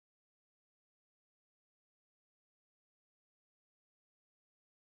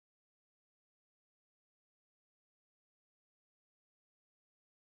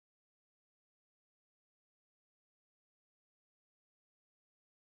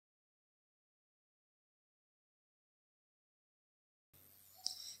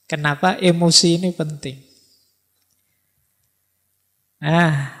Kenapa emosi ini penting?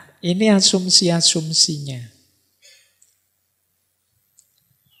 Nah, ini asumsi-asumsinya.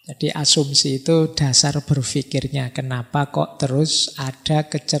 Jadi asumsi itu dasar berpikirnya. Kenapa kok terus ada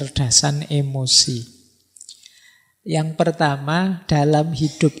kecerdasan emosi? Yang pertama, dalam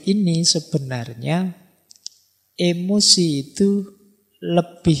hidup ini sebenarnya emosi itu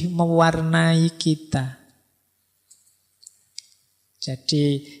lebih mewarnai kita.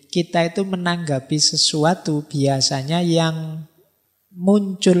 Jadi kita itu menanggapi sesuatu biasanya yang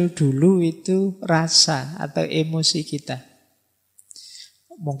muncul dulu itu rasa atau emosi kita.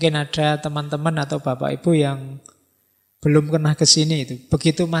 Mungkin ada teman-teman atau bapak ibu yang belum pernah ke sini itu.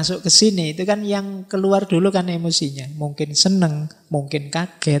 Begitu masuk ke sini itu kan yang keluar dulu kan emosinya. Mungkin seneng, mungkin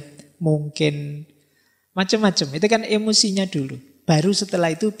kaget, mungkin macam-macam. Itu kan emosinya dulu. Baru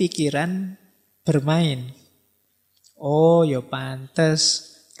setelah itu pikiran bermain. Oh, yo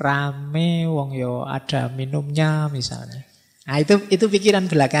pantes rame, wong yo ada minumnya misalnya. Nah, itu pikiran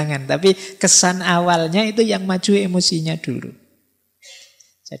belakangan, tapi kesan awalnya itu yang maju emosinya dulu.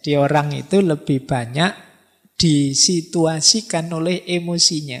 Jadi orang itu lebih banyak disituasikan oleh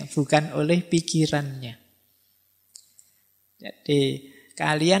emosinya, bukan oleh pikirannya. Jadi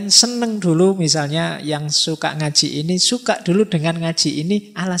kalian seneng dulu misalnya yang suka ngaji ini, suka dulu dengan ngaji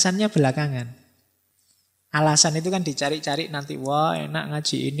ini, alasannya belakangan. Alasan itu kan dicari-cari nanti, wah enak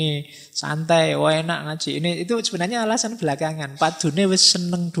ngaji ini, santai, wah enak ngaji ini. Itu sebenarnya alasan belakangan. Padune wis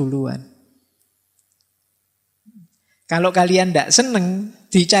seneng duluan. Kalau kalian tidak seneng,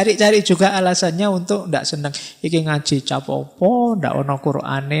 dicari-cari juga alasannya untuk tidak seneng. Iki ngaji capopo, tidak ono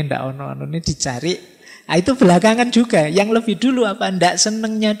Qur'ane, tidak ono ini dicari. Nah, itu belakangan juga. Yang lebih dulu apa? Tidak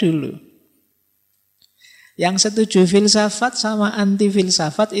senengnya dulu. Yang setuju filsafat sama anti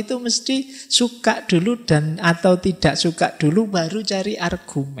filsafat itu mesti suka dulu dan atau tidak suka dulu baru cari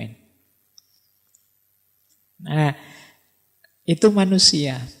argumen. Nah, itu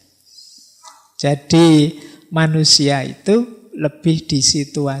manusia. Jadi manusia itu lebih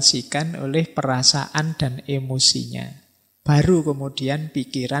disituasikan oleh perasaan dan emosinya. Baru kemudian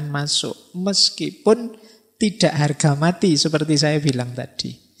pikiran masuk. Meskipun tidak harga mati seperti saya bilang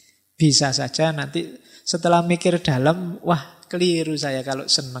tadi. Bisa saja nanti setelah mikir dalam, wah keliru saya kalau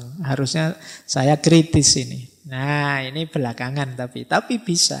seneng. Harusnya saya kritis ini. Nah, ini belakangan tapi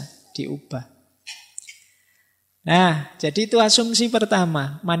bisa diubah. Nah, jadi itu asumsi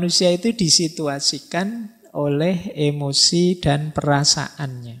pertama. Manusia itu disituasikan oleh emosi dan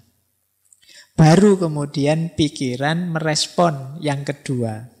perasaannya. Baru kemudian pikiran merespon yang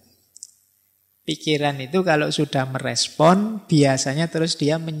kedua. Pikiran itu kalau sudah merespon, biasanya terus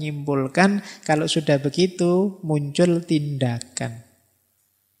dia menyimpulkan, kalau sudah begitu muncul tindakan.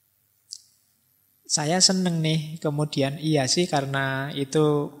 Saya seneng nih, kemudian iya sih karena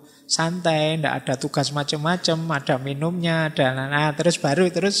itu santai, tidak ada tugas macam-macam, ada minumnya, ada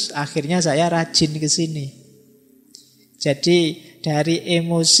terus akhirnya saya rajin ke sini. Jadi dari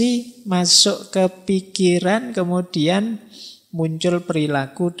emosi masuk ke pikiran, kemudian muncul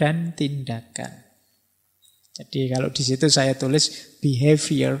perilaku dan tindakan. Jadi kalau di situ saya tulis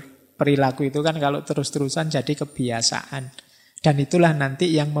behavior, perilaku itu kan kalau terus-terusan jadi kebiasaan. Dan itulah nanti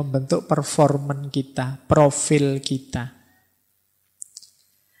yang membentuk performan kita, profil kita.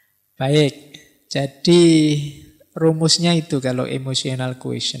 Baik, jadi rumusnya itu kalau emotional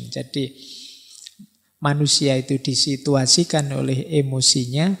quotient. Jadi manusia itu disituasikan oleh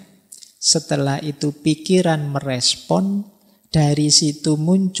emosinya, setelah itu pikiran merespon, dari situ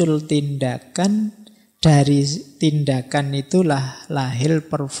muncul tindakan, dari tindakan itulah lahir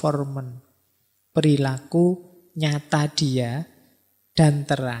performan, perilaku nyata dia, dan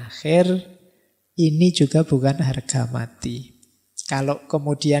terakhir ini juga bukan harga mati. Kalau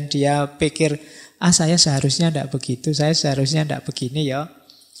kemudian dia pikir, saya seharusnya tidak begitu, saya seharusnya tidak begini ya,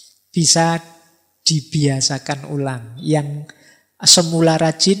 bisa dibiasakan ulang. Yang semula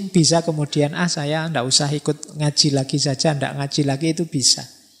rajin bisa kemudian, saya tidak usah ikut ngaji lagi saja, tidak ngaji lagi itu bisa.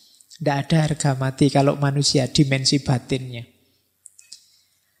 Tidak ada harga mati kalau manusia, dimensi batinnya.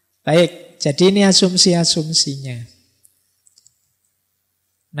 Baik, jadi ini asumsi-asumsinya.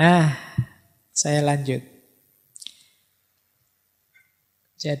 Nah, saya lanjut.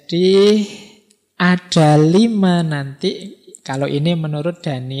 Jadi ada 5 nanti, kalau ini menurut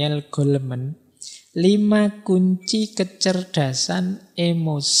Daniel Goleman, 5 kunci kecerdasan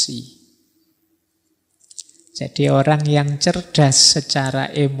emosi. Jadi orang yang cerdas secara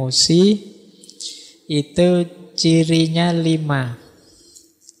emosi itu cirinya 5.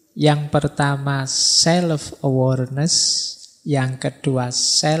 Yang pertama self-awareness, yang kedua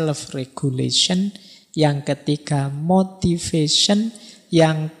self-regulation, yang ketiga motivation,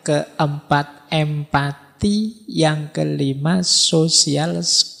 Yang keempat, empati. Yang kelima, social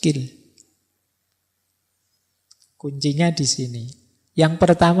skill. Kuncinya di sini. Yang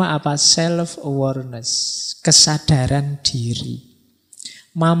pertama apa? Self-awareness. Kesadaran diri.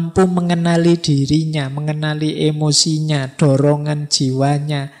 Mampu mengenali dirinya, mengenali emosinya, dorongan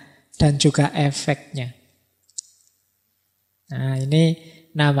jiwanya, dan juga efeknya. Nah, ini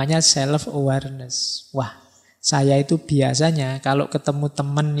namanya self-awareness. Wah, saya itu biasanya kalau ketemu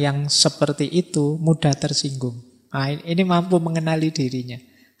teman yang seperti itu mudah tersinggung. Nah, ini mampu mengenali dirinya.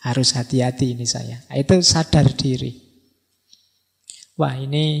 Harus hati-hati ini saya. Nah, itu sadar diri. Wah,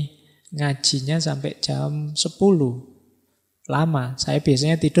 ini ngajinya sampai jam 10. Lama, saya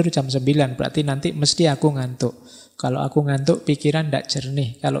biasanya tidur jam 9, berarti nanti mesti aku ngantuk. Kalau aku ngantuk, pikiran tidak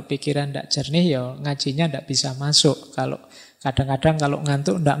jernih. Kalau pikiran tidak jernih, ya ngajinya tidak bisa masuk. Kalau kadang-kadang kalau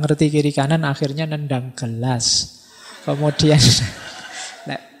ngantuk tidak ngerti kiri kanan, akhirnya nendang gelas. Kemudian,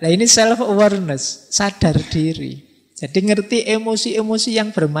 nah ini self-awareness, sadar diri. Jadi ngerti emosi-emosi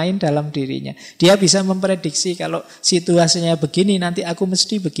yang bermain dalam dirinya. Dia bisa memprediksi kalau situasinya begini, nanti aku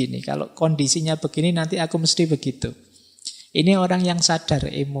mesti begini. Kalau kondisinya begini, nanti aku mesti begitu. Ini orang yang sadar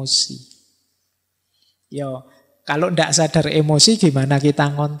emosi. Yo, kalau tidak sadar emosi, gimana kita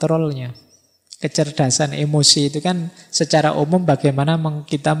ngontrolnya? Kecerdasan emosi itu kan secara umum bagaimana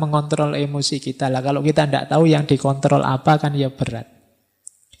kita mengontrol emosi kita. Lah kalau kita tidak tahu yang dikontrol apa kan ya berat.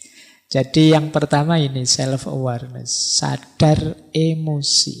 Jadi yang pertama ini self-awareness, sadar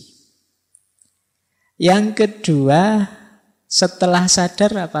emosi. Yang kedua, setelah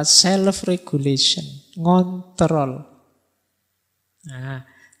sadar apa? Self-regulation, ngontrol. Nah,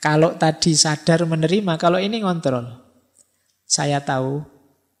 kalau tadi sadar menerima, kalau ini ngontrol. Saya tahu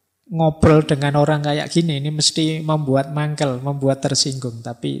ngobrol dengan orang kayak gini ini mesti membuat mangkel, membuat tersinggung,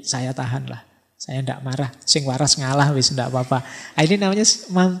 tapi saya tahanlah. Saya tidak marah, sing waras ngalah wis tidak apa-apa. Nah, ini namanya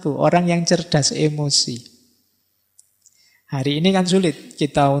mampu, orang yang cerdas emosi. Hari ini kan sulit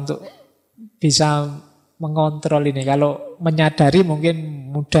kita untuk bisa mengontrol ini. Kalau menyadari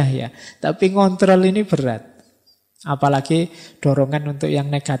mungkin mudah ya, tapi ngontrol ini berat. Apalagi dorongan untuk yang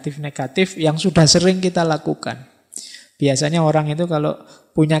negatif-negatif yang sudah sering kita lakukan. Biasanya orang itu kalau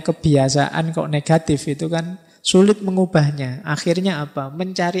punya kebiasaan kok negatif itu kan sulit mengubahnya. Akhirnya apa?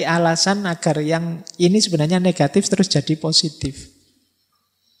 Mencari alasan agar yang ini sebenarnya negatif terus jadi positif.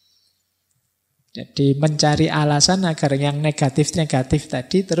 Jadi mencari alasan agar yang negatif-negatif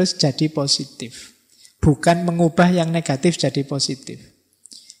tadi terus jadi positif. Bukan mengubah yang negatif jadi positif.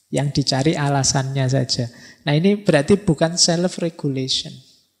 Yang dicari alasannya saja. Nah ini berarti bukan self-regulation.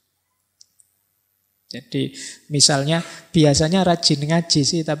 Jadi misalnya biasanya rajin ngaji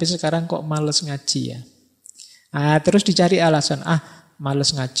sih, tapi sekarang kok males ngaji ya. Terus dicari alasan,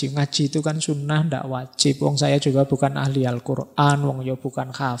 males ngaji. Ngaji itu kan sunnah, tidak wajib. Wong saya juga bukan ahli Al-Quran, wong ya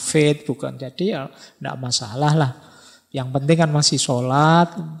bukan hafid, bukan. Jadi ya tidak masalah lah. Yang penting kan masih sholat,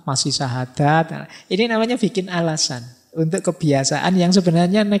 masih syahadat. Nah, ini namanya bikin alasan untuk kebiasaan yang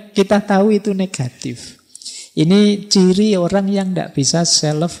sebenarnya kita tahu itu negatif. Ini ciri orang yang tidak bisa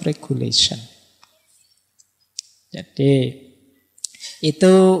self-regulation. Jadi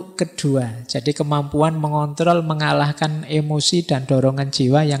itu kedua. Jadi kemampuan mengontrol, mengalahkan emosi dan dorongan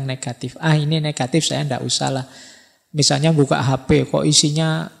jiwa yang negatif. Ini negatif saya tidak usah lah. Misalnya buka HP, kok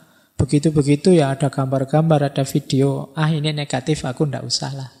isinya begitu-begitu ya, ada gambar-gambar, ada video. Ini negatif, aku tidak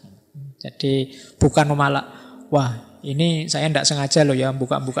usah lah. Jadi bukan malah, wah ini saya tidak sengaja loh ya,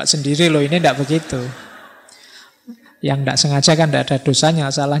 buka-buka sendiri loh, ini tidak begitu. Yang tidak sengaja kan tidak ada dosanya,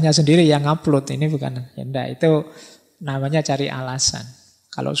 salahnya sendiri yang upload. Ini bukan, ya enggak, itu namanya cari alasan.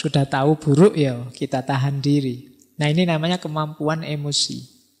 Kalau sudah tahu buruk ya kita tahan diri. Nah ini namanya kemampuan emosi.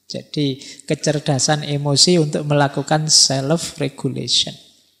 Jadi kecerdasan emosi untuk melakukan self-regulation.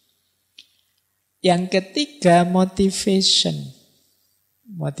 Yang ketiga motivation.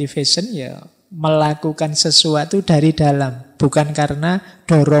 Motivation ya melakukan sesuatu dari dalam, bukan karena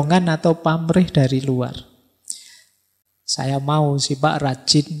dorongan atau pamrih dari luar. Saya mau sih Pak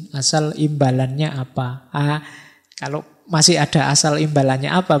rajin, asal imbalannya apa? Kalau masih ada asal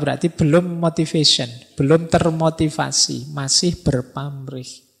imbalannya apa, berarti belum motivation, belum termotivasi, masih berpamrih.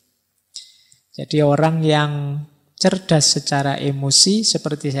 Jadi orang yang cerdas secara emosi,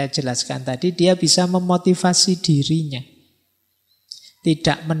 seperti saya jelaskan tadi, dia bisa memotivasi dirinya.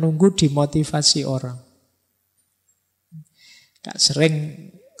 Tidak menunggu dimotivasi orang. Tak sering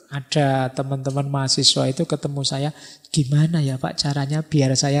ada teman-teman mahasiswa itu ketemu saya, gimana ya Pak caranya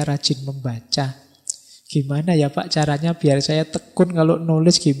biar saya rajin membaca? Gimana ya Pak caranya biar saya tekun kalau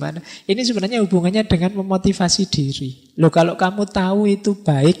nulis gimana? Ini sebenarnya hubungannya dengan memotivasi diri. Loh kalau kamu tahu itu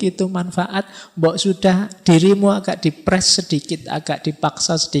baik, itu manfaat, mbok sudah dirimu agak dipres sedikit, agak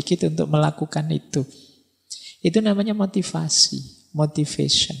dipaksa sedikit untuk melakukan itu. Itu namanya motivasi,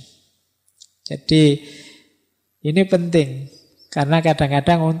 motivation. Jadi ini penting. Karena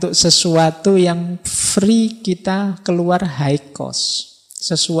kadang-kadang untuk sesuatu yang free kita keluar high cost.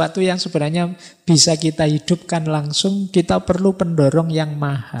 Sesuatu yang sebenarnya bisa kita hidupkan langsung, kita perlu pendorong yang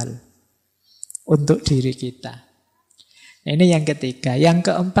mahal untuk diri kita. Ini yang ketiga. Yang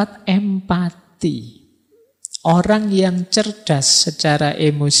keempat, empati. Orang yang cerdas secara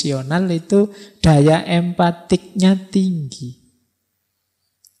emosional itu daya empatiknya tinggi.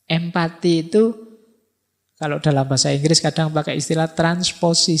 Empati itu, kalau dalam bahasa Inggris kadang pakai istilah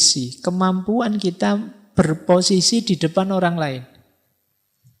transposisi. Kemampuan kita berposisi di depan orang lain.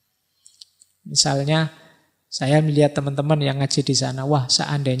 Misalnya saya melihat teman-teman yang ngaji di sana, wah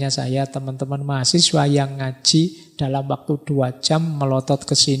seandainya saya teman-teman mahasiswa yang ngaji dalam waktu 2 jam melotot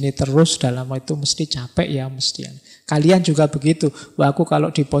ke sini terus, dalam itu mesti capek ya mesti. Kalian juga begitu. Wah aku kalau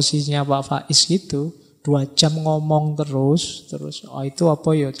di posisinya Pak Faiz itu 2 jam ngomong terus, oh itu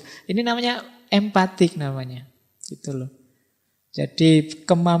apa ya? Ini namanya empatik namanya, gitu loh. Jadi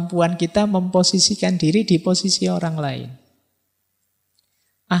kemampuan kita memposisikan diri di posisi orang lain.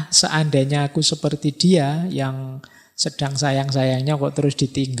 Seandainya aku seperti dia yang sedang sayang-sayangnya kok terus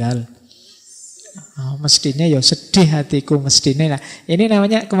ditinggal. Mestinya ya sedih hatiku, mestinya. Nah, ini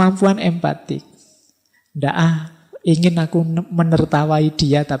namanya kemampuan empatik. Nggak ingin aku menertawai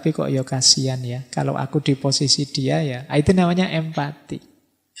dia tapi kok ya kasihan ya. Kalau aku di posisi dia ya, itu namanya empati.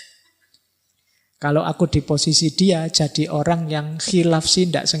 Kalau aku di posisi dia jadi orang yang khilaf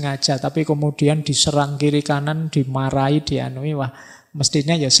sih tidak sengaja, tapi kemudian diserang kiri kanan, dimarahi, dianui, wah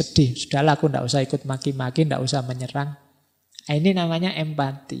mestinya ya sedih. Sudahlah aku tidak usah ikut maki-maki, tidak usah menyerang. Ini namanya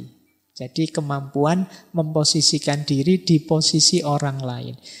empati. Jadi kemampuan memposisikan diri di posisi orang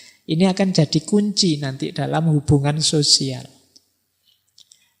lain. Ini akan jadi kunci nanti dalam hubungan sosial.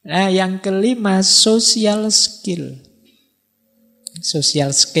 Nah, yang kelima, social skill.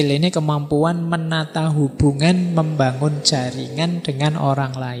 Social skill ini kemampuan menata hubungan, membangun jaringan dengan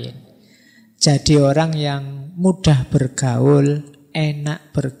orang lain. Jadi orang yang mudah bergaul,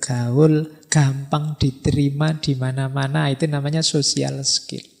 enak bergaul, gampang diterima di mana-mana, itu namanya social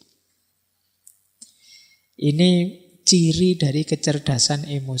skill. Ini ciri dari kecerdasan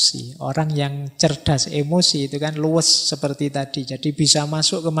emosi. Orang yang cerdas emosi itu kan luwes seperti tadi, jadi bisa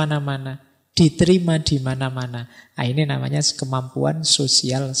masuk kemana-mana, diterima di mana-mana. Nah, ini namanya kemampuan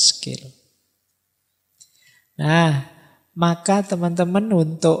social skill. Nah, maka teman-teman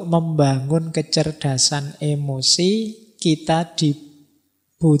untuk membangun kecerdasan emosi, kita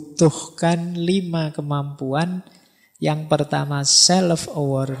dibutuhkan 5 kemampuan. Yang pertama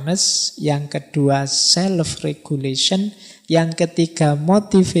self-awareness, yang kedua self-regulation, yang ketiga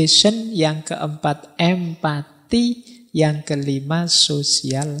motivation, yang keempat empati, yang kelima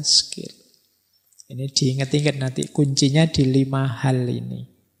social skill. Ini diingat-ingat nanti kuncinya di 5 hal ini.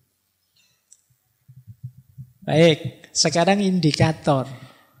 Baik, sekarang indikator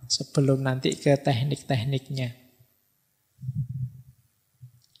sebelum nanti ke teknik-tekniknya.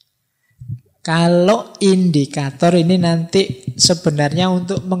 Kalau indikator ini nanti sebenarnya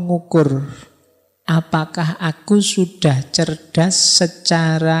untuk mengukur apakah aku sudah cerdas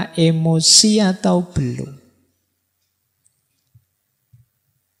secara emosi atau belum.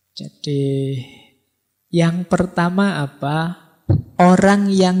 Jadi yang pertama apa?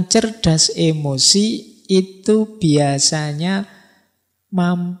 Orang yang cerdas emosi itu biasanya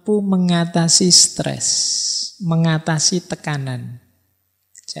mampu mengatasi stres, mengatasi tekanan.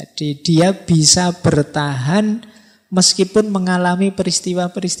 Jadi dia bisa bertahan meskipun mengalami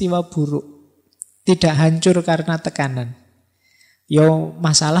peristiwa-peristiwa buruk. Tidak hancur karena tekanan. Yo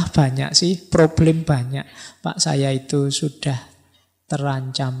masalah banyak sih, problem banyak. Pak saya itu sudah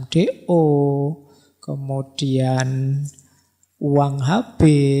terancam DO, kemudian uang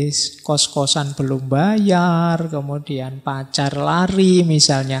habis, kos-kosan belum bayar, kemudian pacar lari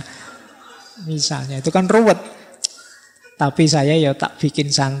misalnya. Misalnya itu kan ruwet. Tapi saya ya tak bikin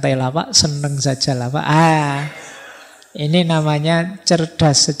santai lah Pak, seneng saja lah Pak. Ini namanya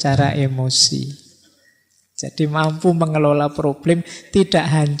cerdas secara emosi. Jadi mampu mengelola problem, tidak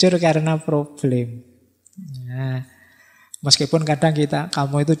hancur karena problem. Nah, meskipun kadang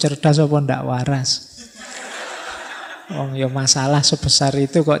kamu itu cerdas apa ndak waras. Ya masalah sebesar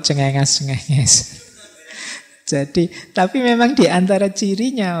itu kok cengenges-cengenges. Jadi, tapi memang di antara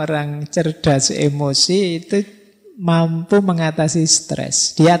cirinya orang cerdas emosi itu mampu mengatasi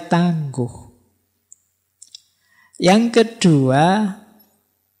stres. Dia tangguh. Yang kedua,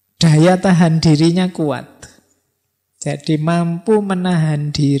 daya tahan dirinya kuat. Jadi mampu menahan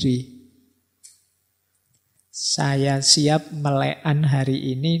diri. Saya siap melekan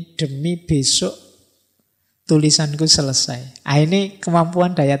hari ini demi besok tulisanku selesai. Ini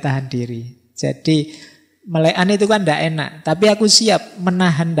kemampuan daya tahan diri. Jadi melekan itu kan tidak enak. Tapi aku siap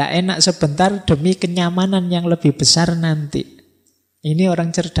menahan tidak enak sebentar demi kenyamanan yang lebih besar nanti. Ini orang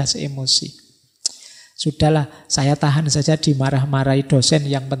cerdas emosi. Sudahlah, saya tahan saja dimarah-marahi dosen,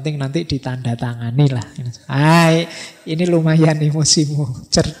 yang penting nanti ditandatangani lah. Ini lumayan emosimu,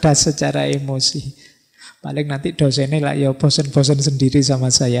 cerdas secara emosi. Paling nanti dosennya lah ya bosen-bosen sendiri sama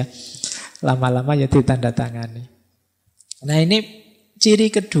saya. Lama-lama ya ditandatangani. Nah ini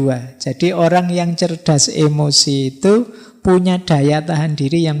ciri kedua. Jadi orang yang cerdas emosi itu punya daya tahan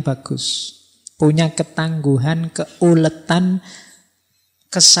diri yang bagus. Punya ketangguhan, keuletan,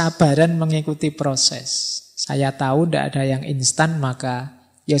 kesabaran mengikuti proses. Saya tahu tidak ada yang instan, maka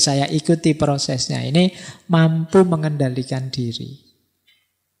ya saya ikuti prosesnya. Ini mampu mengendalikan diri.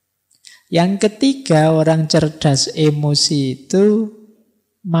 Yang ketiga, orang cerdas emosi itu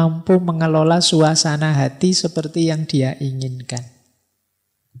mampu mengelola suasana hati seperti yang dia inginkan.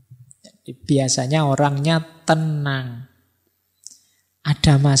 Jadi, biasanya orangnya tenang.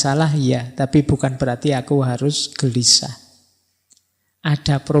 Ada masalah, ya, tapi bukan berarti aku harus gelisah.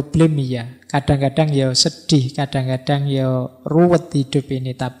 Ada problem, ya. Kadang-kadang ya sedih, kadang-kadang ya ruwet hidup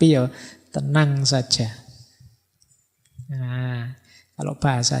ini, tapi ya tenang saja. Nah, kalau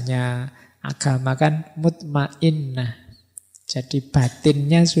bahasanya agama kan mutmainnah. Jadi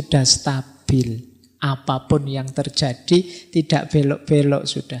batinnya sudah stabil. Apapun yang terjadi tidak belok-belok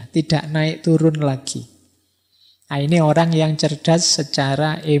sudah, tidak naik turun lagi. Nah, ini orang yang cerdas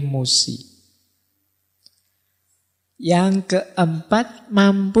secara emosi. Yang keempat,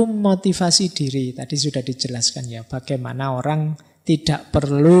 mampu memotivasi diri. Tadi sudah dijelaskan ya, bagaimana orang tidak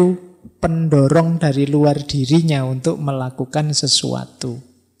perlu pendorong dari luar dirinya untuk melakukan sesuatu.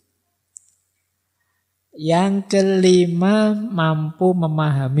 Yang kelima, mampu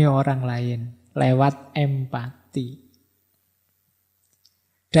memahami orang lain lewat empati.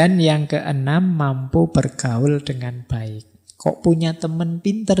 Dan yang keenam, mampu bergaul dengan baik. Kok punya teman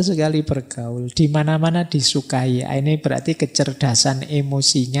pintar sekali bergaul, di mana-mana disukai. Ini berarti kecerdasan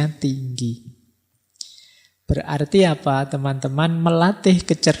emosinya tinggi. Berarti apa, teman-teman? Melatih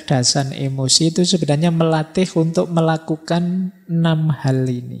kecerdasan emosi itu sebenarnya melatih untuk melakukan 6 hal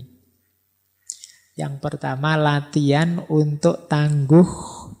ini. Yang pertama, latihan untuk tangguh,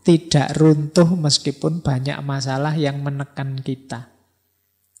 tidak runtuh meskipun banyak masalah yang menekan kita.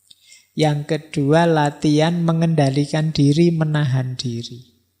 Yang kedua, latihan mengendalikan diri, menahan diri.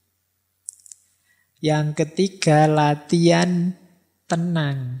 Yang ketiga, latihan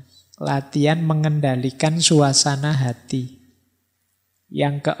tenang, latihan mengendalikan suasana hati.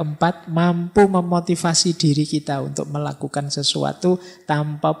 Yang keempat, mampu memotivasi diri kita untuk melakukan sesuatu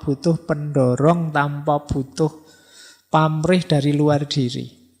tanpa butuh pendorong, tanpa butuh pamrih dari luar diri.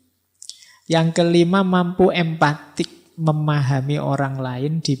 Yang kelima, mampu empatik, memahami orang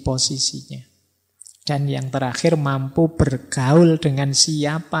lain di posisinya. Dan yang terakhir, mampu bergaul dengan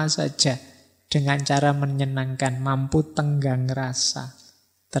siapa saja dengan cara menyenangkan, mampu tenggang rasa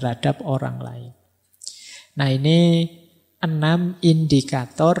terhadap orang lain. Nah, ini 6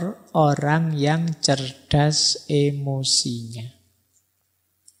 indikator orang yang cerdas emosinya.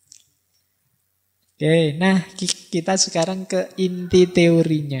 Oke, nah kita sekarang ke inti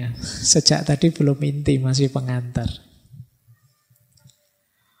teorinya. Sejak tadi belum inti, masih pengantar.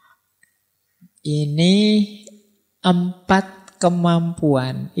 Ini 4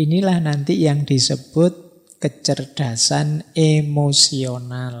 kemampuan. Inilah nanti yang disebut kecerdasan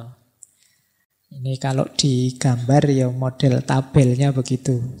emosional. Ini kalau digambar ya model tabelnya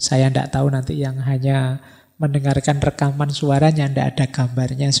begitu. Saya tidak tahu nanti yang hanya mendengarkan rekaman suaranya, tidak ada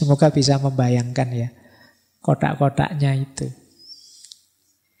gambarnya. Semoga bisa membayangkan ya kotak-kotaknya itu.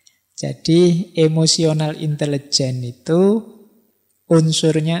 Jadi emotional intelligence itu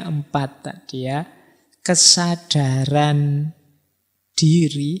unsurnya 4 tadi ya. Kesadaran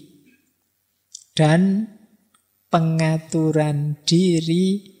diri dan pengaturan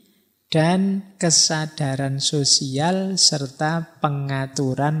diri dan kesadaran sosial serta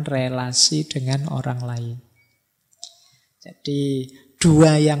pengaturan relasi dengan orang lain. Jadi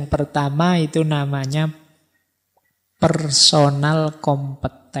 2 yang pertama itu namanya personal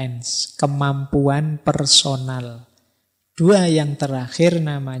competence, kemampuan personal. 2 yang terakhir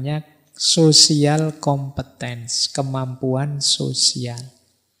namanya social competence, kemampuan sosial.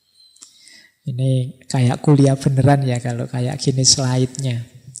 Ini kayak kuliah beneran ya kalau kayak gini slide-nya.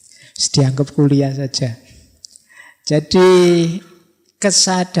 Dianggap kuliah saja. Jadi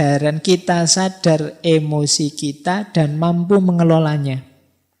kesadaran kita sadar emosi kita dan mampu mengelolanya.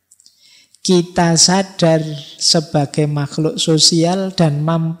 Kita sadar sebagai makhluk sosial dan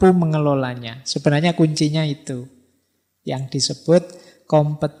mampu mengelolanya. Sebenarnya kuncinya itu yang disebut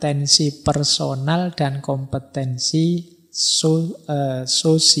kompetensi personal dan kompetensi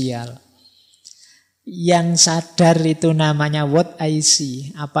sosial. Yang sadar itu namanya what I see,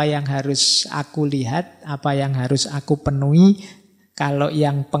 apa yang harus aku lihat, apa yang harus aku penuhi. Kalau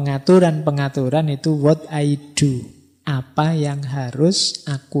yang pengaturan itu what I do, apa yang harus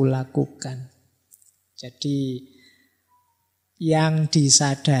aku lakukan. Jadi yang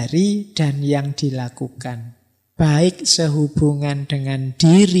disadari dan yang dilakukan, baik sehubungan dengan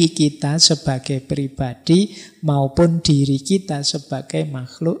diri kita sebagai pribadi maupun diri kita sebagai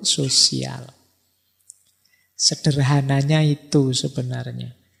makhluk sosial. Sederhananya itu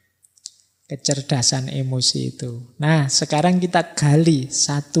sebenarnya kecerdasan emosi itu. Nah, sekarang kita gali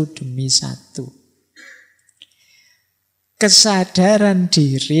satu demi satu. Kesadaran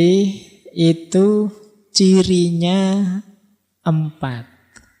diri itu cirinya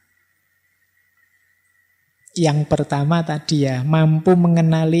 4. Yang pertama tadi ya, mampu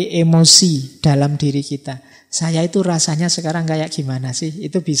mengenali emosi dalam diri kita. Saya itu rasanya sekarang kayak gimana sih?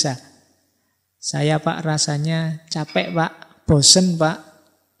 Itu bisa. Saya Pak rasanya capek Pak, bosen Pak,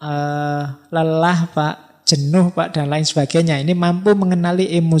 lelah Pak, jenuh Pak, dan lain sebagainya. Ini mampu mengenali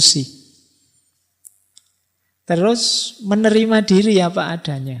emosi. Terus menerima diri apa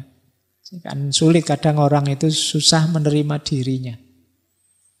adanya. Kan sulit kadang orang itu susah menerima dirinya.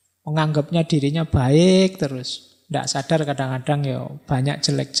 Menganggapnya dirinya baik terus. Tidak sadar kadang-kadang ya banyak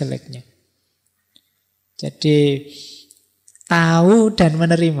jelek-jeleknya. Jadi tahu dan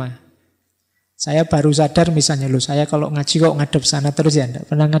menerima. Saya baru sadar misalnya, saya kalau ngaji kok ngadep sana terus ya, tidak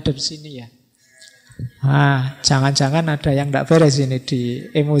pernah ngadep sini ya. Jangan-jangan ada yang tidak beres ini di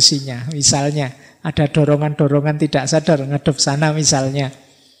emosinya. Misalnya ada dorongan-dorongan tidak sadar ngadep sana misalnya.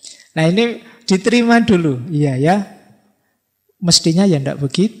 Nah ini diterima dulu, iya ya. Mestinya ya tidak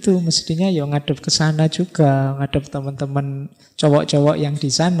begitu, mestinya ya ngadep ke sana juga, ngadep teman-teman cowok-cowok yang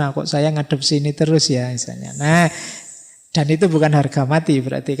di sana, kok saya ngadep sini terus ya misalnya. Nah, dan itu bukan harga mati,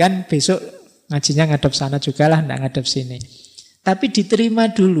 berarti kan besok ngajinya ngadep sana juga lah, tidak ngadep sini. Tapi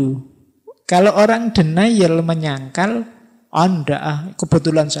diterima dulu. Kalau orang denial, menyangkal, enggak,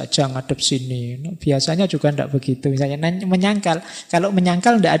 kebetulan saja ngadep sini. Biasanya juga tidak begitu. Misalnya menyangkal. Kalau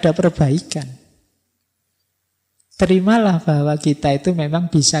menyangkal tidak ada perbaikan. Terimalah bahwa kita itu memang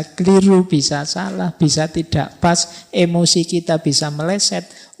bisa keliru, bisa salah, bisa tidak pas. Emosi kita bisa meleset.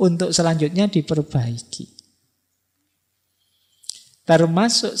 Untuk selanjutnya diperbaiki.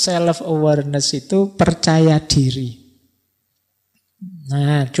 Termasuk self-awareness itu percaya diri.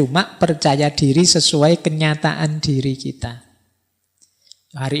 Nah, cuma percaya diri sesuai kenyataan diri kita.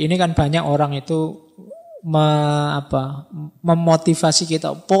 Hari ini kan banyak orang itu memotivasi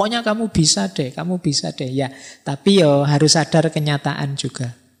kita. Pokoknya kamu bisa deh. Ya, tapi harus sadar kenyataan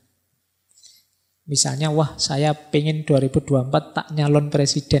juga. Misalnya, saya pengen 2024 tak nyalon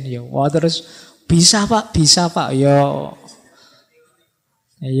presiden ya. Terus bisa Pak.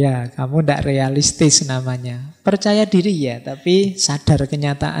 Iya, kamu tidak realistis namanya. Percaya diri ya, tapi sadar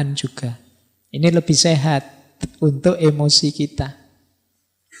kenyataan juga. Ini lebih sehat untuk emosi kita.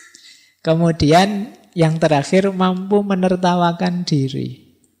 Kemudian yang terakhir, mampu menertawakan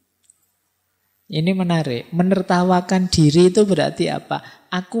diri. Ini menarik. Menertawakan diri itu berarti apa?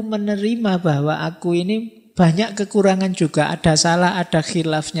 Aku menerima bahwa aku ini banyak kekurangan juga. Ada salah, ada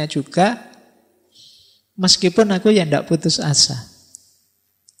khilafnya juga. Meskipun aku ya tidak putus asa.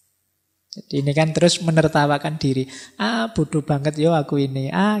 Jadi ini kan terus menertawakan diri. Bodoh banget aku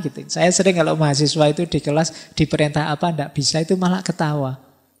ini. Gitu. Saya sering kalau mahasiswa itu di kelas diperintah apa tidak bisa, itu malah ketawa.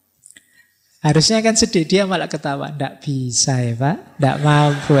 Harusnya kan sedih, dia malah ketawa. Tidak bisa ya Pak, tidak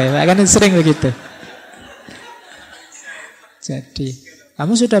mampu ya Pak. Kan sering begitu. Jadi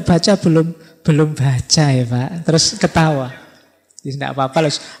kamu sudah baca belum? Belum baca ya Pak. Terus ketawa. Tidak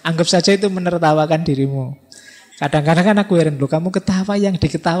apa-apa, anggap saja itu menertawakan dirimu. Kadang-kadang kan aku heran, kamu ketawa, yang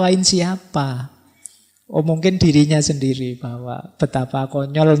diketawain siapa? Mungkin dirinya sendiri, bahwa betapa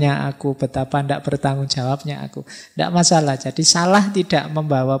konyolnya aku, betapa tidak bertanggung jawabnya aku. Tidak masalah, jadi salah tidak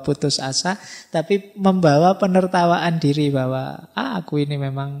membawa putus asa, tapi membawa penertawaan diri bahwa aku ini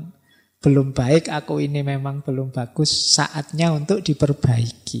memang belum baik, aku ini memang belum bagus, saatnya untuk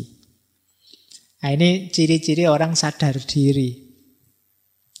diperbaiki. Nah ini ciri-ciri orang sadar diri.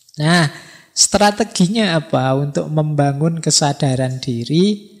 Nah, strateginya apa untuk membangun kesadaran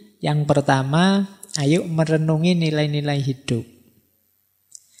diri? Yang pertama, ayo merenungi nilai-nilai hidup.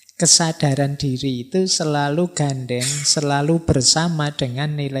 Kesadaran diri itu selalu gandeng, selalu bersama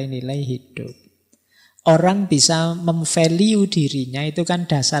dengan nilai-nilai hidup. Orang bisa memvalue dirinya itu kan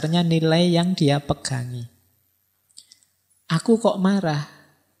dasarnya nilai yang dia pegangi. Aku kok marah,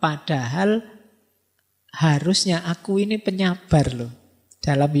 padahal harusnya aku ini penyabar loh.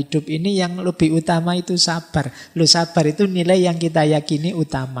 Dalam hidup ini yang lebih utama itu sabar. Loh, sabar itu nilai yang kita yakini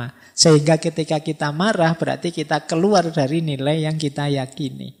utama. Sehingga ketika kita marah berarti kita keluar dari nilai yang kita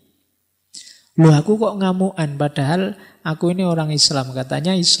yakini. Loh, aku kok ngamuan padahal aku ini orang Islam.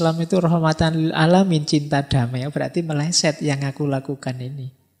 Katanya Islam itu rahmatan lil alamin, cinta damai. Berarti meleset yang aku lakukan ini.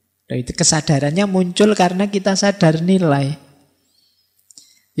 Loh, itu kesadarannya muncul karena kita sadar nilai.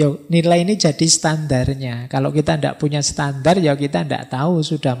 Yo, nilai ini jadi standarnya. Kalau kita tidak punya standar, ya kita tidak tahu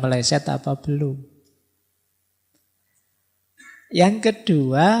sudah meleset apa belum. Yang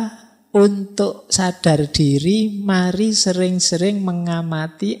kedua, untuk sadar diri, mari sering-sering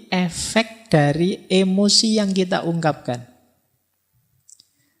mengamati efek dari emosi yang kita ungkapkan.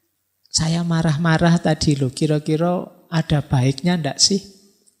 Saya marah-marah tadi loh, kira-kira ada baiknya enggak sih?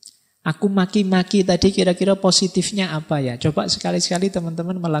 Aku maki-maki tadi kira-kira positifnya apa ya? Coba sekali-sekali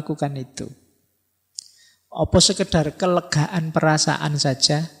teman-teman melakukan itu. Apa sekedar kelegaan perasaan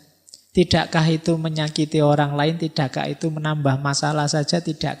saja? Tidakkah itu menyakiti orang lain? Tidakkah itu menambah masalah saja?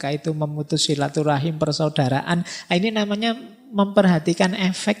 Tidakkah itu memutus silaturahim persaudaraan? Ini namanya memperhatikan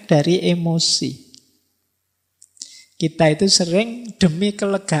efek dari emosi. Kita itu sering demi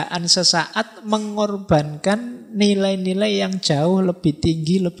kelegaan sesaat mengorbankan nilai-nilai yang jauh lebih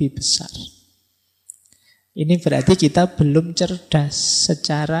tinggi, lebih besar. Ini berarti kita belum cerdas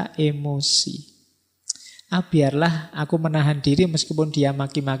secara emosi. Biarlah aku menahan diri meskipun dia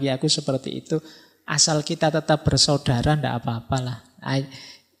maki-maki aku seperti itu. Asal kita tetap bersaudara, tidak apa-apalah.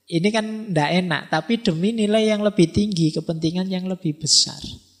 Ini kan tidak enak, tapi demi nilai yang lebih tinggi, kepentingan yang lebih besar.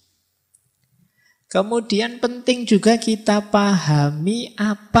 Kemudian penting juga kita pahami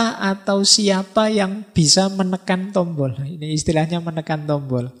apa atau siapa yang bisa menekan tombol. Ini istilahnya menekan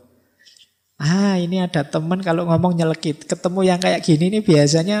tombol. Ini ada teman kalau ngomong nyelekit. Ketemu yang kayak gini ini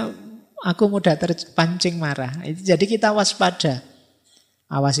biasanya aku mudah terpancing marah. Jadi kita waspada.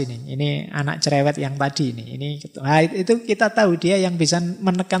 Awas ini anak cerewet yang tadi ini. Itu kita tahu dia yang bisa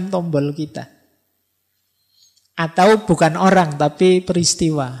menekan tombol kita. Atau bukan orang tapi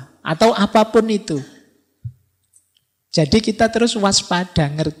peristiwa. Atau apapun itu. Jadi kita terus waspada,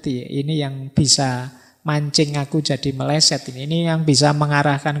 ngerti. Ini yang bisa mancing aku jadi meleset. Ini yang bisa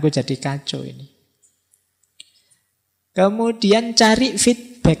mengarahkanku jadi kacau ini. Kemudian cari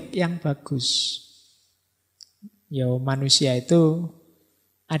feedback yang bagus. Manusia itu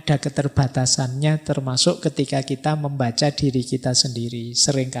ada keterbatasannya termasuk ketika kita membaca diri kita sendiri.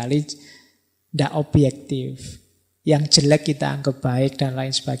 Seringkali tidak objektif. Yang jelek kita anggap baik dan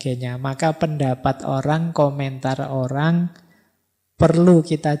lain sebagainya. Maka pendapat orang, komentar orang perlu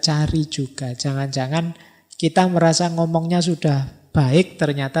kita cari juga. Jangan-jangan kita merasa ngomongnya sudah baik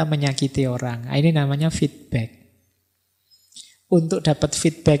ternyata menyakiti orang. Ini namanya feedback. Untuk dapat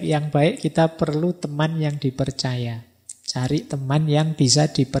feedback yang baik kita perlu teman yang dipercaya. Cari teman yang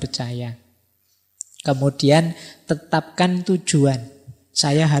bisa dipercaya. Kemudian tetapkan tujuan.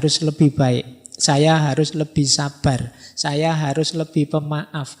 Saya harus lebih baik. Saya harus lebih sabar. Saya harus lebih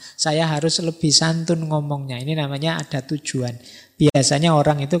pemaaf. Saya harus lebih santun ngomongnya. Ini namanya ada tujuan. Biasanya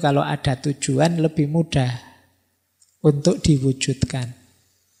orang itu kalau ada tujuan lebih mudah untuk diwujudkan.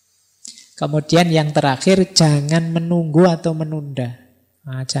 Kemudian yang terakhir, jangan menunggu atau menunda.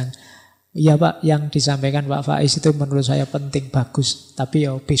 Iya Pak, yang disampaikan Pak Faiz itu menurut saya penting, bagus. Tapi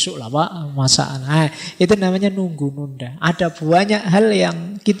besok lah Pak, masaan. Itu namanya nunggu-nunda. Ada banyak hal yang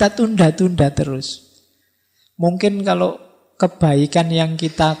kita tunda-tunda terus. Mungkin kalau kebaikan yang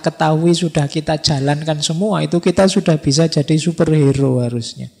kita ketahui sudah kita jalankan semua, itu kita sudah bisa jadi superhero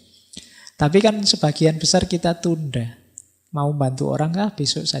harusnya. Tapi kan sebagian besar kita tunda. Mau bantu orang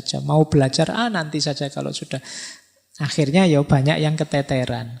besok saja. Mau belajar nanti saja kalau sudah. Akhirnya banyak yang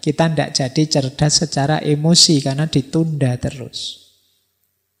keteteran. Kita tidak jadi cerdas secara emosi karena ditunda terus.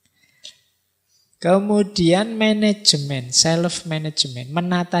 Kemudian manajemen, self-management,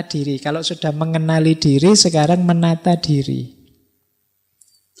 menata diri. Kalau sudah mengenali diri, sekarang menata diri.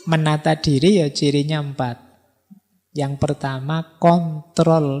 Menata diri cirinya 4. Yang pertama,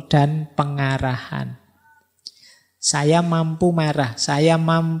 kontrol dan pengarahan. Saya mampu marah, saya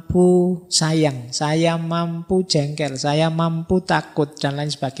mampu sayang, saya mampu jengkel, saya mampu takut, dan lain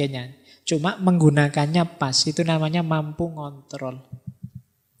sebagainya. Cuma menggunakannya pas, itu namanya mampu ngontrol.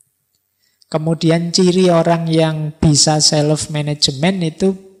 Kemudian ciri orang yang bisa self-management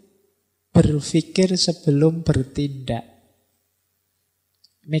itu berpikir sebelum bertindak.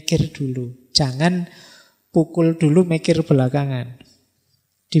 Mikir dulu. Jangan pukul dulu, mikir belakangan.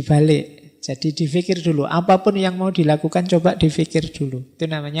 Dibalik. Jadi dipikir dulu. Apapun yang mau dilakukan, coba dipikir dulu. Itu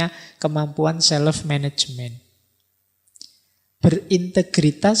namanya kemampuan self-management.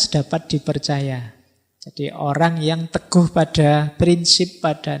 Berintegritas dapat dipercaya. Jadi orang yang teguh pada prinsip,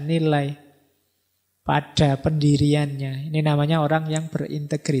 pada nilai, pada pendiriannya. Ini namanya orang yang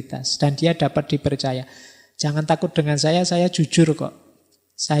berintegritas. Dan dia dapat dipercaya. Jangan takut dengan saya jujur kok.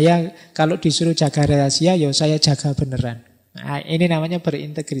 Saya kalau disuruh jaga rahasia, ya saya jaga beneran. Nah, ini namanya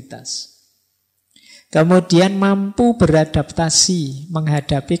berintegritas. Kemudian mampu beradaptasi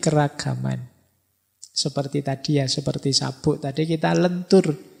menghadapi keragaman. Seperti tadi ya, seperti sabuk. Tadi kita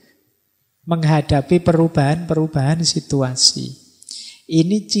lentur menghadapi perubahan-perubahan situasi.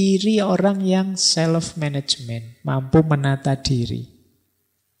 Ini ciri orang yang self-management, mampu menata diri.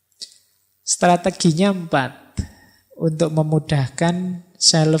 Strateginya 4 untuk memudahkan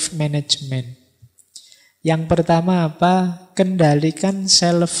self-management. Yang pertama apa? Kendalikan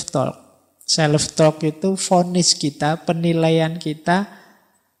self-talk. Self-talk itu vonis kita, penilaian kita,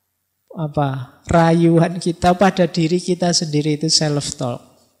 rayuan kita pada diri kita sendiri, itu self-talk.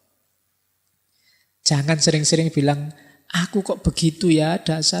 Jangan sering-sering bilang, aku kok begitu ya,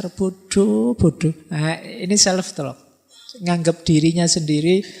 dasar bodoh. Nah, ini self-talk. Nganggap dirinya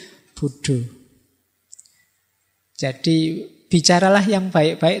sendiri bodoh. Jadi bicaralah yang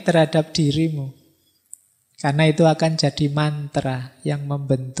baik-baik terhadap dirimu. Karena itu akan jadi mantra yang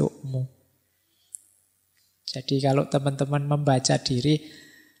membentukmu. Jadi kalau teman-teman membaca diri,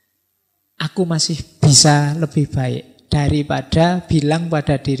 aku masih bisa lebih baik. Daripada bilang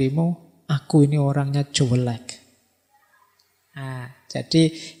pada dirimu, aku ini orangnya jelek. Nah,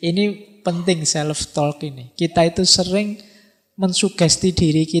 jadi ini penting self-talk ini. Kita itu sering mensugesti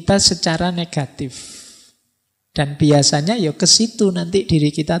diri kita secara negatif. Dan biasanya ya ke situ nanti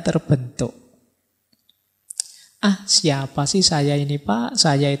diri kita terbentuk. Siapa sih saya ini Pak?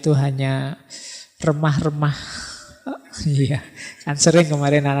 Saya itu hanya remah-remah. Iya, kan sering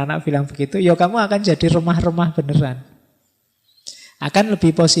kemarin anak-anak bilang begitu. Ya kamu akan jadi remah-remah beneran. Akan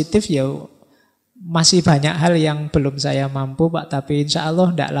lebih positif ya, masih banyak hal yang belum saya mampu Pak, tapi insya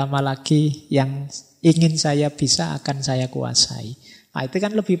Allah tidak lama lagi yang ingin saya bisa akan saya kuasai. Nah, itu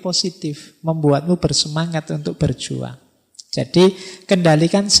kan lebih positif, membuatmu bersemangat untuk berjuang. Jadi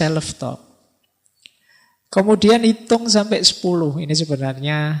kendalikan self-talk. Kemudian hitung sampai 10. Ini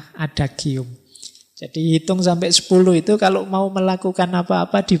sebenarnya adagium. Jadi hitung sampai 10 itu kalau mau melakukan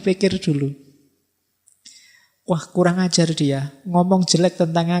apa-apa dipikir dulu. Wah, kurang ajar dia, ngomong jelek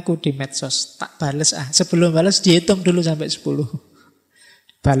tentang aku di medsos, tak bales Sebelum bales dihitung dulu sampai 10.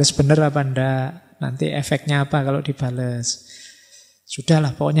 Bales bener apa enggak? Nanti efeknya apa kalau dibales?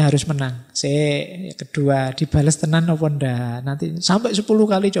 Sudahlah, pokoknya harus menang. Kedua, dibales tenan apa enggak? Nanti sampai 10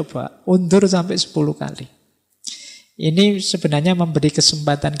 kali coba. Undur sampai 10 kali. Ini sebenarnya memberi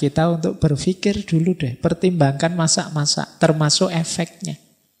kesempatan kita untuk berpikir dulu deh. Pertimbangkan masak-masak, termasuk efeknya.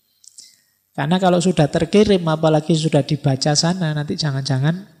 Karena kalau sudah terkirim, apalagi sudah dibaca sana, nanti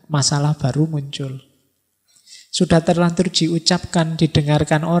jangan-jangan masalah baru muncul. Sudah terlanjur diucapkan,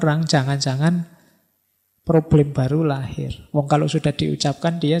 didengarkan orang, jangan-jangan problem baru lahir. Wong kalau sudah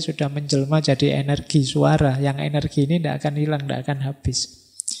diucapkan, dia sudah menjelma jadi energi suara. Yang energi ini tidak akan hilang, tidak akan habis.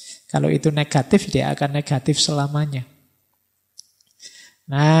 Kalau itu negatif, dia akan negatif selamanya.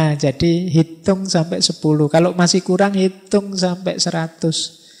 Nah, jadi hitung sampai 10. Kalau masih kurang, hitung sampai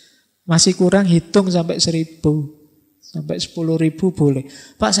 100. Masih kurang, hitung sampai 1000. Sampai 10.000 boleh.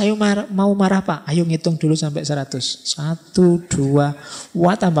 Pak, saya mau marah Pak. Ayo ngitung dulu sampai 100. 1, 2.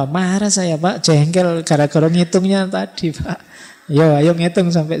 Wah, tambah marah saya Pak. Jengkel gara-gara ngitungnya tadi Pak. Ayo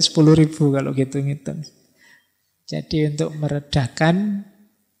ngitung sampai 10.000 kalau gitu ngitung. Jadi untuk meredakan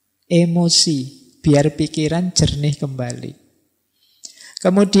emosi, biar pikiran jernih kembali.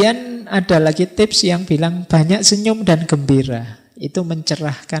 Kemudian ada lagi tips yang bilang banyak senyum dan gembira. Itu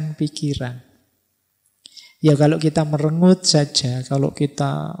mencerahkan pikiran. Ya kalau kita merengut saja, kalau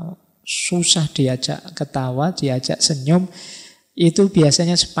kita susah diajak ketawa, diajak senyum, itu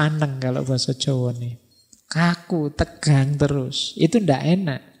biasanya sepaneng kalau bahasa Jawa nih. Kaku, tegang terus. Itu ndak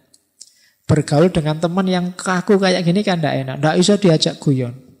enak. Bergaul dengan teman yang kaku kayak gini kan ndak enak. Ndak bisa diajak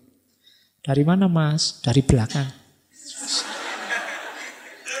guyon. Dari mana Mas? Dari belakang.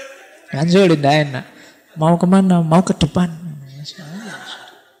 Kan sulit, ndak enak. Mau kemana? Mau ke depan.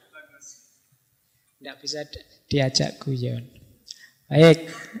 Ndak bisa diajak guyon. Baik,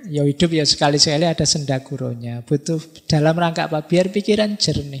 ya hidup ya sekali-sekali ada sendaguronya. Butuh dalam rangka apa? Biar pikiran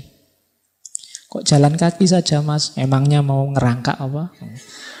jernih. Kok jalan kaki saja Mas? Emangnya mau ngerangkak apa?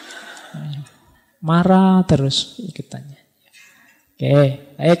 Marah terus ikutannya.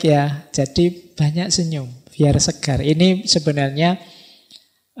 Oke, baik ya. Jadi banyak senyum, biar segar. Ini sebenarnya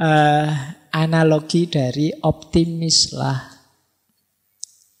analogi dari optimis lah.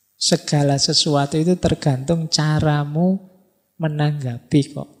 Segala sesuatu itu tergantung caramu menanggapi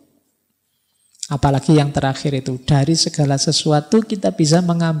kok. Apalagi yang terakhir itu, dari segala sesuatu kita bisa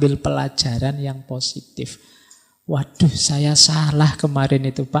mengambil pelajaran yang positif. Waduh, saya salah kemarin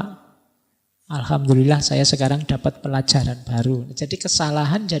itu Pak. Alhamdulillah saya sekarang dapat pelajaran baru. Jadi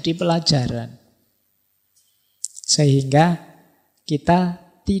kesalahan jadi pelajaran. Sehingga kita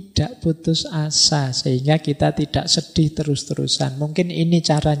tidak putus asa, sehingga kita tidak sedih terus-terusan. Mungkin ini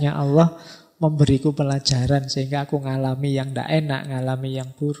caranya Allah memberiku pelajaran, sehingga aku ngalami yang tidak enak, ngalami yang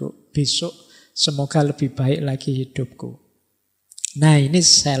buruk. Besok semoga lebih baik lagi hidupku. Nah, ini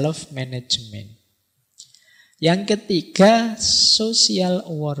self-management. Yang ketiga, social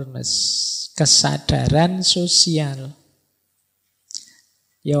awareness, kesadaran sosial.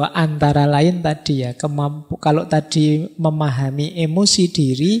 Ya antara lain tadi ya, kalau tadi memahami emosi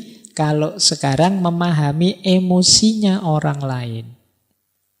diri, kalau sekarang memahami emosinya orang lain.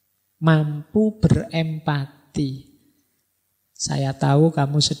 Mampu berempati. Saya tahu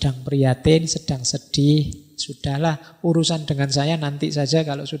kamu sedang prihatin, sedang sedih. Sudahlah, urusan dengan saya nanti saja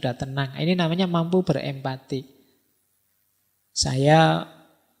kalau sudah tenang. Ini namanya mampu berempati. Saya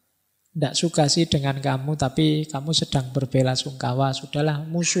tidak suka sih dengan kamu, tapi kamu sedang berbelasungkawa. Sudahlah,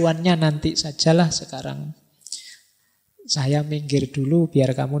 musuhannya nanti sajalah sekarang. Saya minggir dulu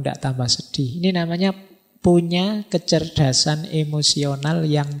biar kamu tidak tambah sedih. Ini namanya punya kecerdasan emosional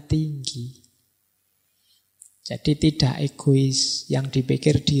yang tinggi. Jadi tidak egois, yang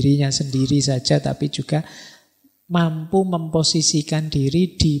dipikir dirinya sendiri saja, tapi juga mampu memposisikan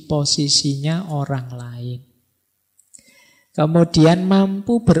diri di posisinya orang lain. Kemudian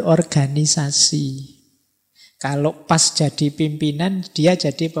mampu berorganisasi. Kalau pas jadi pimpinan, dia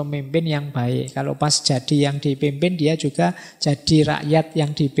jadi pemimpin yang baik. Kalau pas jadi yang dipimpin, dia juga jadi rakyat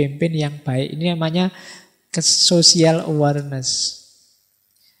yang dipimpin yang baik. Ini namanya social awareness.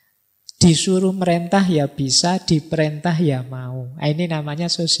 Disuruh merintah ya bisa, diperintah ya mau. Ini namanya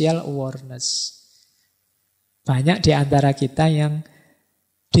social awareness. Banyak di antara kita yang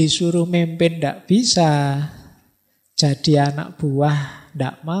disuruh memimpin tidak bisa, jadi anak buah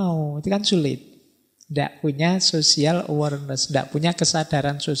tidak mau. Itu kan sulit. Tidak punya social awareness, tidak punya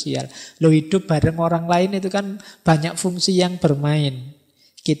kesadaran sosial. Lo hidup bareng orang lain itu kan banyak fungsi yang bermain.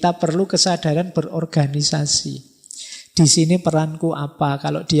 Kita perlu kesadaran berorganisasi. Di sini peranku apa,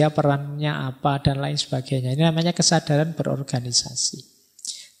 kalau dia perannya apa, dan lain sebagainya. Ini namanya kesadaran berorganisasi.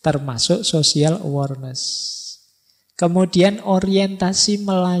 Termasuk social awareness. Kemudian orientasi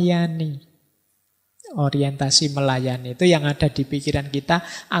melayani. Orientasi melayani itu yang ada di pikiran kita,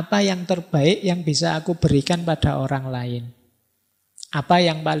 apa yang terbaik yang bisa aku berikan pada orang lain. Apa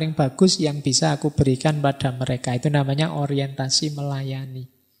yang paling bagus yang bisa aku berikan pada mereka. Itu namanya orientasi melayani.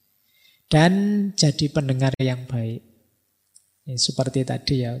 Dan jadi pendengar yang baik. Ya, seperti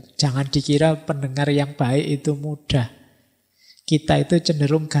tadi ya, jangan dikira pendengar yang baik itu mudah. Kita itu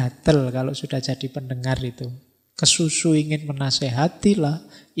cenderung gatel kalau sudah jadi pendengar itu. Kesusu ingin menasehati lah,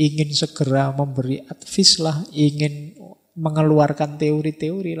 ingin segera memberi advice lah, ingin mengeluarkan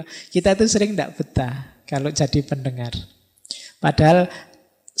teori-teori lah. Kita itu sering tidak betah kalau jadi pendengar. Padahal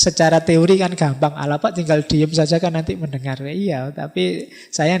secara teori kan gampang. Ala Pak tinggal diem saja kan nanti mendengar. Iya, tapi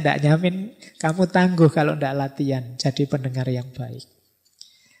saya tidak nyamin kamu tangguh kalau tidak latihan jadi pendengar yang baik.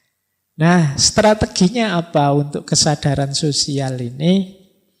 Nah, strateginya apa untuk kesadaran sosial ini?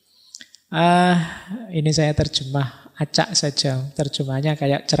 Ini saya terjemah acak saja. Terjemahnya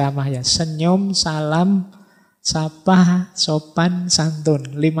kayak ceramah ya. Senyum, salam, sapa, sopan,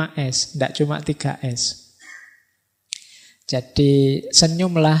 santun. 5S, tidak cuma 3S. Jadi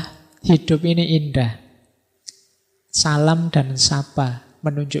senyumlah, hidup ini indah. Salam dan sapa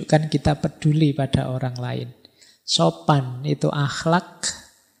menunjukkan kita peduli pada orang lain. Sopan itu akhlak,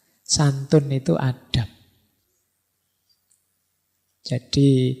 santun itu adab.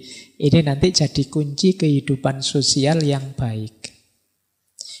 Jadi ini nanti jadi kunci kehidupan sosial yang baik.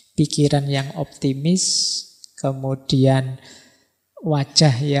 Pikiran yang optimis, kemudian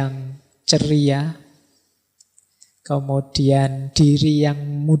wajah yang ceria, kemudian diri yang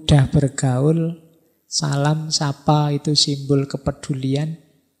mudah bergaul, salam, sapa itu simbol kepedulian,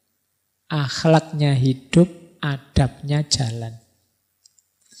 akhlaknya hidup, adabnya jalan.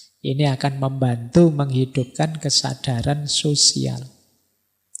 Ini akan membantu menghidupkan kesadaran sosial.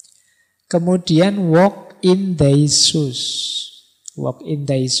 Kemudian walk in their shoes. Walk in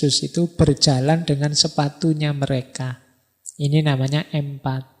their shoes itu berjalan dengan sepatunya mereka. Ini namanya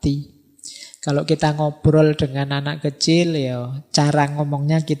empati. Kalau kita ngobrol dengan anak kecil, ya cara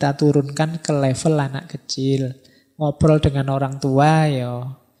ngomongnya kita turunkan ke level anak kecil. Ngobrol dengan orang tua, ya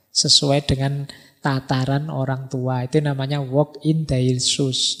sesuai dengan tataran orang tua. Itu namanya walk in their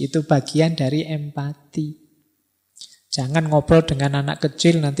shoes. Itu bagian dari empati. Jangan ngobrol dengan anak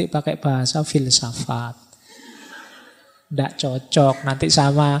kecil nanti pakai bahasa filsafat. Nggak cocok. Nanti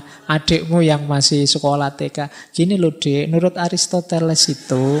sama adikmu yang masih sekolah TK. Gini loh Dek, menurut Aristoteles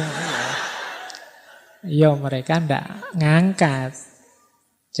itu... Ya mereka ndak ngangkat.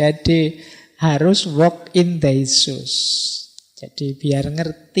 Jadi harus walk in their shoes. Jadi biar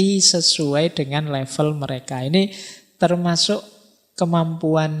ngerti sesuai dengan level mereka. Ini termasuk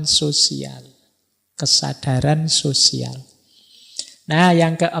kemampuan sosial, kesadaran sosial. Nah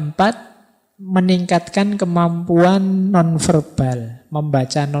yang keempat, meningkatkan kemampuan nonverbal.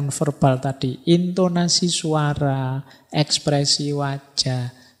 Membaca nonverbal tadi, intonasi suara, ekspresi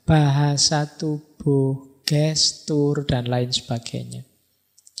wajah, bahasa tubuh, gestur, dan lain sebagainya.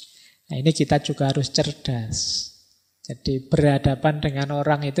 Nah ini kita juga harus cerdas. Jadi berhadapan dengan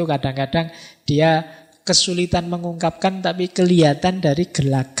orang itu kadang-kadang dia kesulitan mengungkapkan tapi kelihatan dari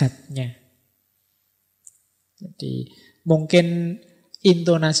gelagatnya. Jadi mungkin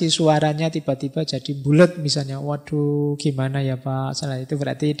intonasi suaranya tiba-tiba jadi bulat misalnya. Waduh gimana ya Pak, salah itu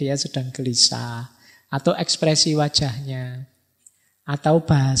berarti dia sedang gelisah. Atau ekspresi wajahnya. Atau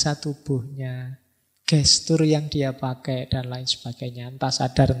bahasa tubuhnya, gestur yang dia pakai, dan lain sebagainya. Entah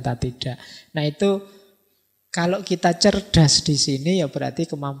sadar, entah tidak. Nah itu, kalau kita cerdas di sini, ya berarti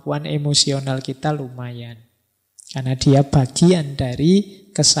kemampuan emosional kita lumayan. Karena dia bagian dari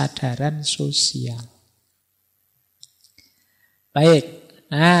kesadaran sosial. Baik,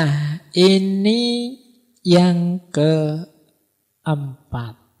 nah ini yang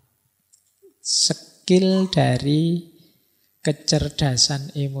keempat. Skill dari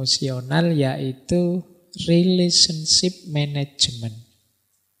kecerdasan emosional yaitu relationship management.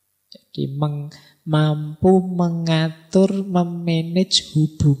 Jadi mampu mengatur, memanage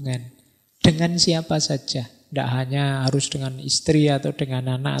hubungan dengan siapa saja. Tidak hanya harus dengan istri atau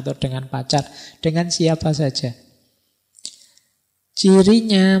dengan anak atau dengan pacar, dengan siapa saja.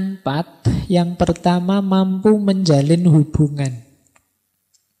 Cirinya 4. Yang pertama, mampu menjalin hubungan.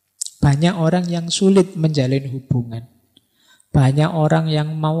 Banyak orang yang sulit menjalin hubungan. Banyak orang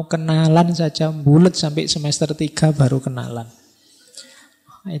yang mau kenalan saja bulet sampai semester 3 baru kenalan.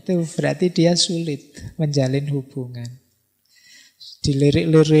 Itu berarti dia sulit menjalin hubungan.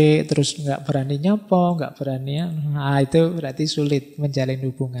 Dilirik-lirik terus nggak berani nyopo, nggak berani, itu berarti sulit menjalin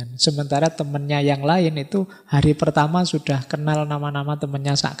hubungan. Sementara temennya yang lain itu hari pertama sudah kenal nama-nama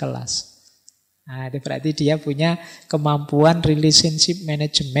temennya sak kelas. Nah, itu berarti dia punya kemampuan relationship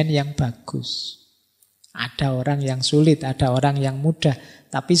management yang bagus. Ada orang yang sulit, ada orang yang mudah.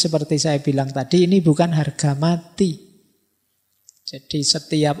 Tapi seperti saya bilang tadi, ini bukan harga mati. Jadi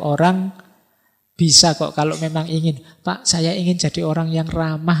setiap orang bisa kok kalau memang ingin. Pak, saya ingin jadi orang yang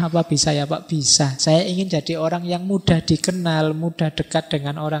ramah, apa bisa ya Pak? Bisa. Saya ingin jadi orang yang mudah dikenal, mudah dekat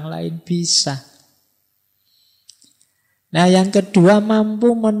dengan orang lain, bisa. Nah yang kedua,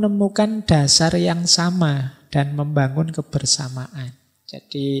 mampu menemukan dasar yang sama dan membangun kebersamaan.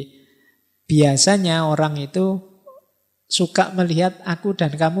 Jadi biasanya orang itu suka melihat aku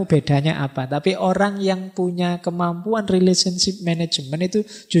dan kamu bedanya apa. Tapi orang yang punya kemampuan relationship management itu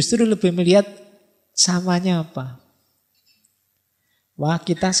justru lebih melihat samanya apa. Wah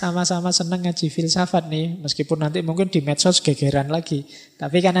kita sama-sama senang ngaji filsafat nih. Meskipun nanti mungkin di medsos gegeran lagi.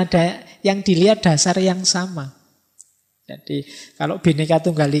 Tapi kan ada yang dilihat dasar yang sama. Jadi kalau Bhinneka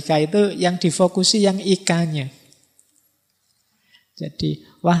Tunggal Ika itu yang difokusi yang ikanya. Jadi,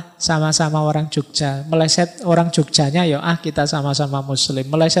 wah sama-sama orang Jogja. Meleset orang Jogjanya ya, kita sama-sama Muslim.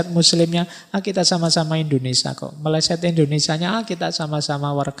 Meleset Muslimnya, kita sama-sama Indonesia kok. Meleset Indonesianya, kita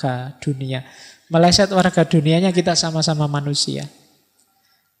sama-sama warga dunia. Meleset warga dunianya, kita sama-sama manusia.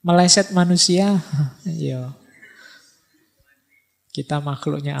 Meleset manusia, ya kita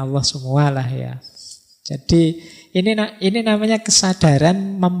makhluknya Allah semua lah ya. Jadi ini namanya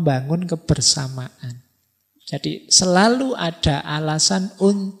kesadaran membangun kebersamaan. Jadi selalu ada alasan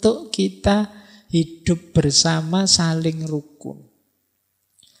untuk kita hidup bersama saling rukun.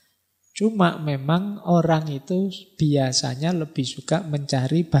 Cuma memang orang itu biasanya lebih suka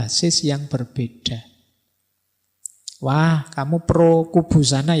mencari basis yang berbeda. Wah, kamu pro kubu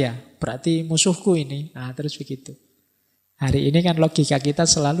sana ya? Berarti musuhku ini. Nah, terus begitu. Hari ini kan logika kita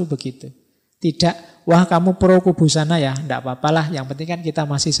selalu begitu. Tidak, wah kamu pro kubu sana ya, enggak apa-apalah. Yang penting kan kita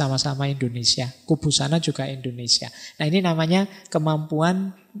masih sama-sama Indonesia. Kubu sana juga Indonesia. Nah ini namanya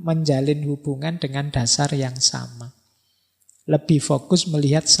kemampuan menjalin hubungan dengan dasar yang sama. Lebih fokus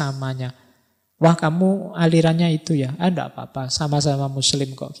melihat samanya. Wah, kamu alirannya itu ya. Enggak apa-apa, sama-sama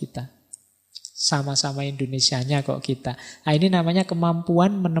muslim kok kita. Sama-sama Indonesianya kok kita. Nah, ini namanya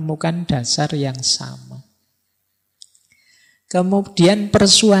kemampuan menemukan dasar yang sama. Kemudian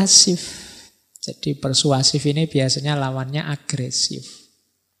persuasif. Jadi persuasif ini biasanya lawannya agresif.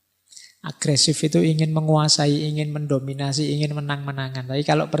 Agresif itu ingin menguasai, ingin mendominasi, ingin menang-menangan. Tapi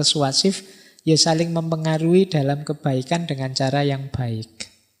kalau persuasif, ya saling mempengaruhi dalam kebaikan dengan cara yang baik.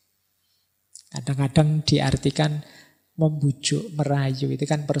 Kadang-kadang diartikan membujuk, merayu, itu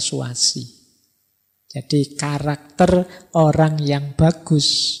kan persuasi. Jadi karakter orang yang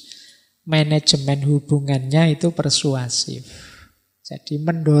bagus, manajemen hubungannya itu persuasif. Jadi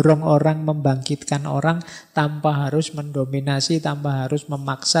mendorong orang, membangkitkan orang tanpa harus mendominasi, tanpa harus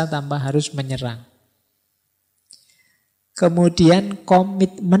memaksa, tanpa harus menyerang. Kemudian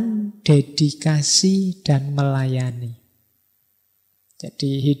komitmen, dedikasi, dan melayani.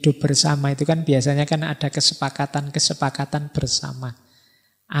 Jadi hidup bersama itu kan biasanya kan ada kesepakatan-kesepakatan bersama.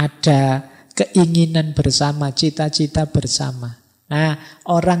 Ada keinginan bersama, cita-cita bersama. Nah,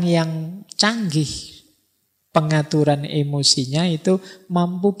 orang yang canggih pengaturan emosinya itu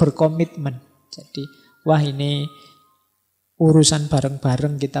mampu berkomitmen. Jadi, wah ini urusan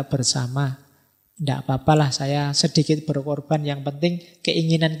bareng-bareng kita bersama. Tidak apa-apalah saya sedikit berkorban, yang penting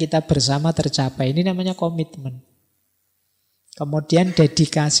keinginan kita bersama tercapai. Ini namanya komitmen. Kemudian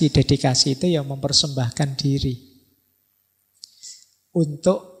dedikasi. Dedikasi itu yang mempersembahkan diri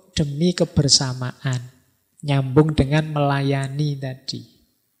untuk demi kebersamaan. Nyambung dengan melayani tadi.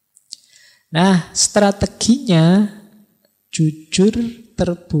 Nah, strateginya jujur,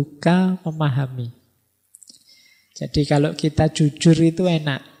 terbuka, memahami. Jadi kalau kita jujur itu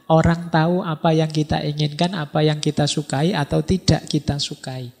enak. Orang tahu apa yang kita inginkan, apa yang kita sukai atau tidak kita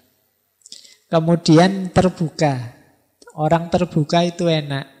sukai. Kemudian terbuka. Orang terbuka itu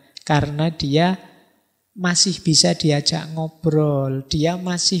enak karena dia masih bisa diajak ngobrol, dia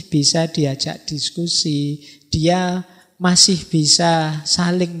masih bisa diajak diskusi, dia masih bisa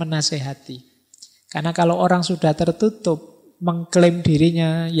saling menasehati. Karena kalau orang sudah tertutup, mengklaim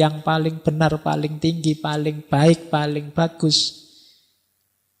dirinya yang paling benar, paling tinggi, paling baik, paling bagus,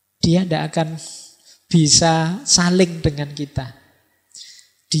 dia tidak akan bisa saling dengan kita.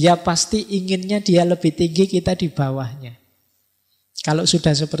 Dia pasti inginnya dia lebih tinggi, kita di bawahnya. Kalau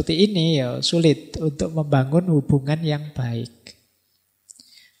sudah seperti ini ya sulit untuk membangun hubungan yang baik.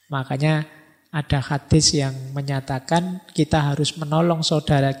 Makanya ada hadis yang menyatakan kita harus menolong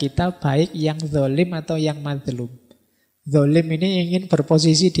saudara kita baik yang zalim atau yang mazlum. Zalim ini ingin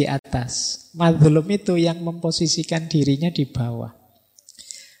berposisi di atas. Mazlum itu yang memposisikan dirinya di bawah.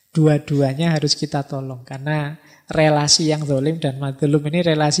 Dua-duanya harus kita tolong. Karena relasi yang zalim dan mazlum ini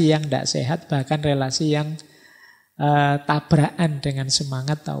relasi yang tidak sehat. Bahkan relasi yang tabrakan dengan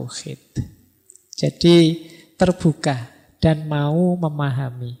semangat tauhid. Jadi terbuka dan mau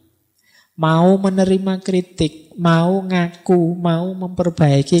memahami. Mau menerima kritik, mau ngaku, mau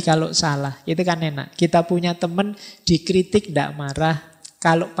memperbaiki kalau salah. Itu kan enak. Kita punya teman dikritik tidak marah.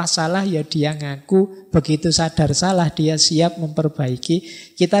 Kalau pas salah ya dia ngaku. Begitu sadar salah dia siap memperbaiki.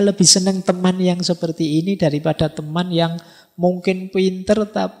 Kita lebih senang teman yang seperti ini daripada teman yang mungkin pinter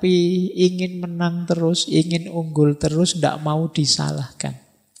tapi ingin menang terus, ingin unggul terus, tidak mau disalahkan.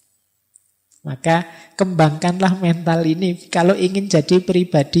 Maka kembangkanlah mental ini kalau ingin jadi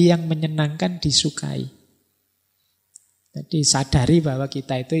pribadi yang menyenangkan, disukai. Jadi sadari bahwa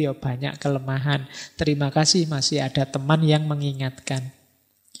kita itu ya banyak kelemahan. Terima kasih masih ada teman yang mengingatkan.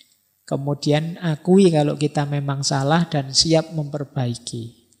 Kemudian akui kalau kita memang salah dan siap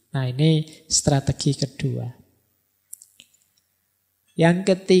memperbaiki. Nah, ini strategi kedua.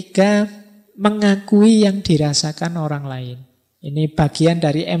 Yang ketiga, mengakui yang dirasakan orang lain. Ini bagian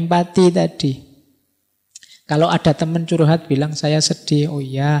dari empati tadi. Kalau ada teman curhat bilang saya sedih, oh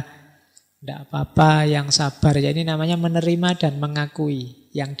iya, tidak apa-apa, yang sabar. Ya, ini namanya menerima dan mengakui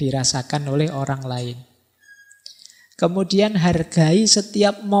yang dirasakan oleh orang lain. Kemudian hargai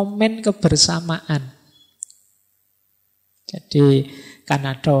setiap momen kebersamaan. Jadi kan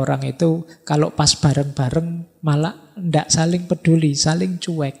ada orang itu kalau pas bareng-bareng malah tidak saling peduli, saling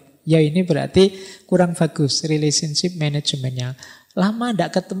cuek. Ya ini berarti kurang bagus relationship manajemennya. Lama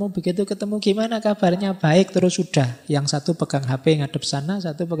tidak ketemu, begitu ketemu gimana kabarnya? Baik, terus sudah. Yang satu pegang HP ngadep sana,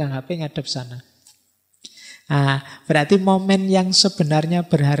 satu pegang HP ngadep sana. Nah, berarti momen yang sebenarnya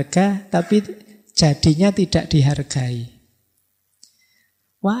berharga tapi jadinya tidak dihargai.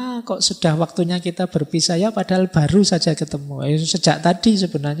 Wah, kok sudah waktunya kita berpisah ya, padahal baru saja ketemu. Sejak tadi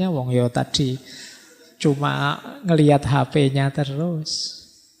sebenarnya wong yo tadi cuma ngelihat HP-nya terus.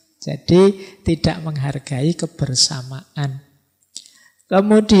 Jadi tidak menghargai kebersamaan.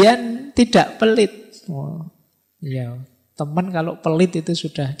 Kemudian tidak pelit. Oh, iya. Teman kalau pelit itu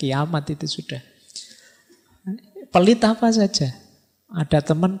sudah kiamat, itu sudah. Pelit apa saja. Ada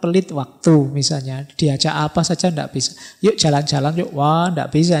teman pelit waktu misalnya. Diajak apa saja tidak bisa. Yuk jalan-jalan, yuk. Wah,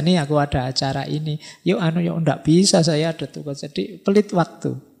 tidak bisa nih, aku ada acara ini. Yuk tidak bisa, saya ada tugas. Jadi pelit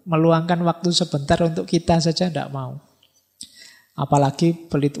waktu. Meluangkan waktu sebentar untuk kita saja tidak mau. Apalagi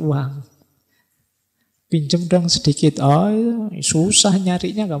pelit uang. Pinjem dong sedikit. Oh, susah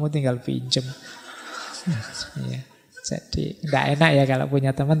nyarinya, kamu tinggal pinjem. Ya, jadi tidak enak ya kalau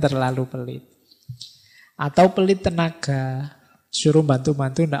punya teman terlalu pelit. Atau pelit tenaga. Suruh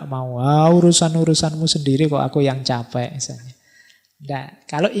bantu-bantu tidak mau. Urusan-urusanmu sendiri kok, aku yang capek misalnya. Nah,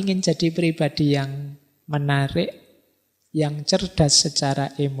 kalau ingin jadi pribadi yang menarik, yang cerdas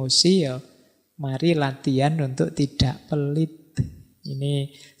secara emosi, ya mari latihan untuk tidak pelit. Ini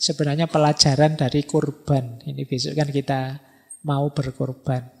sebenarnya pelajaran dari kurban. Ini besok kan kita mau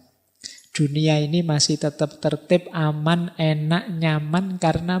berkorban. Dunia ini masih tetap tertib, aman, enak, nyaman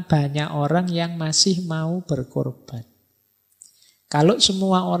karena banyak orang yang masih mau berkorban. Kalau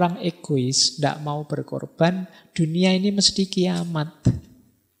semua orang egois, tidak mau berkorban, dunia ini mesti kiamat.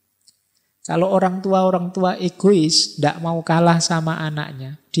 Kalau orang tua egois, tidak mau kalah sama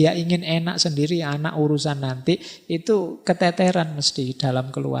anaknya. Dia ingin enak sendiri, anak urusan nanti. Itu keteteran mesti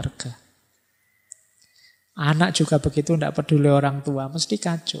dalam keluarga. Anak juga begitu, tidak peduli orang tua, mesti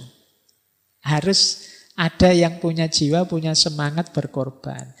kacau. Harus ada yang punya jiwa, punya semangat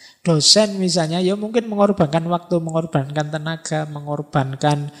berkorban. Dosen misalnya, ya mungkin mengorbankan waktu, mengorbankan tenaga,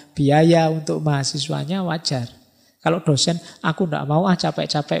 mengorbankan biaya untuk mahasiswanya, wajar. Kalau dosen, aku tidak mau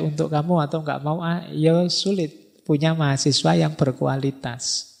capek-capek untuk kamu, atau tidak mau ya sulit punya mahasiswa yang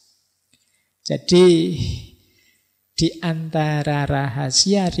berkualitas. Jadi di antara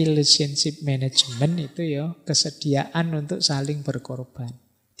rahasia relationship management itu ya kesediaan untuk saling berkorban,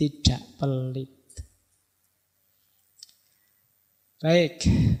 tidak pelit. Baik.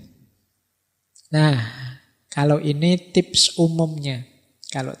 Nah, kalau ini tips umumnya.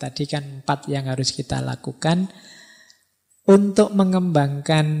 Kalau tadi kan 4 yang harus kita lakukan. Untuk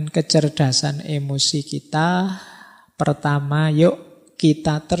mengembangkan kecerdasan emosi kita, pertama yuk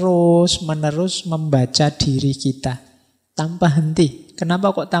kita terus-menerus membaca diri kita tanpa henti. Kenapa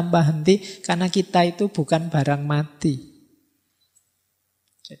kok tanpa henti? Karena kita itu bukan barang mati.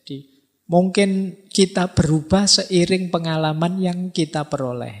 Jadi mungkin kita berubah seiring pengalaman yang kita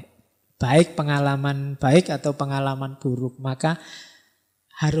peroleh. Baik pengalaman baik atau pengalaman buruk. Maka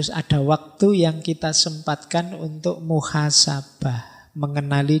harus ada waktu yang kita sempatkan untuk muhasabah,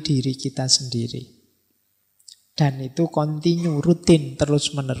 mengenali diri kita sendiri. Dan itu kontinu, rutin,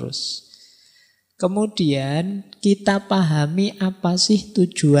 terus-menerus. Kemudian kita pahami apa sih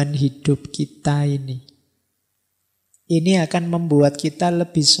tujuan hidup kita ini. Ini akan membuat kita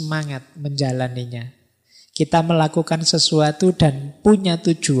lebih semangat menjalaninya. Kita melakukan sesuatu dan punya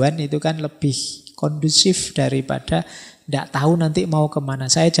tujuan itu kan lebih kondusif daripada tidak tahu nanti mau kemana.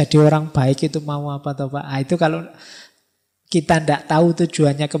 Saya jadi orang baik itu mau apa atau Pak? Itu kalau kita tidak tahu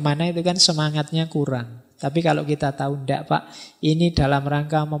tujuannya kemana itu kan semangatnya kurang. Tapi kalau kita tahu tidak Pak, ini dalam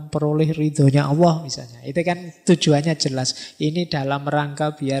rangka memperoleh ridhonya Allah misalnya. Itu kan tujuannya jelas. Ini dalam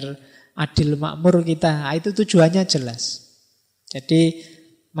rangka biar adil makmur kita. Itu tujuannya jelas. Jadi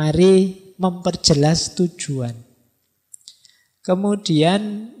mari memperjelas tujuan.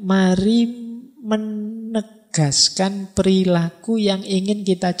 Kemudian mari menegaskan perilaku yang ingin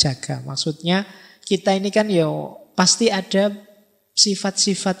kita jaga. Maksudnya kita ini kan pasti ada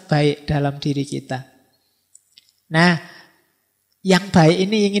sifat-sifat baik dalam diri kita. Nah, yang baik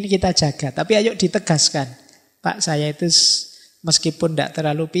ini ingin kita jaga. Tapi ayo ditegaskan. Pak, saya itu meskipun tidak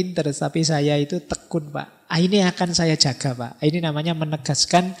terlalu pintar, tapi saya itu tekun Pak. Ini akan saya jaga Pak. Ini namanya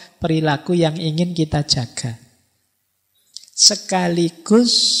menegaskan perilaku yang ingin kita jaga.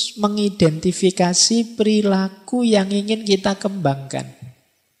 Sekaligus mengidentifikasi perilaku yang ingin kita kembangkan.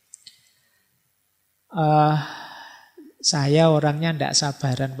 Saya orangnya tidak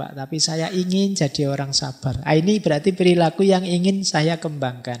sabaran Pak, tapi saya ingin jadi orang sabar. Ini berarti perilaku yang ingin saya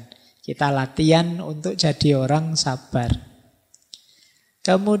kembangkan. Kita latihan untuk jadi orang sabar.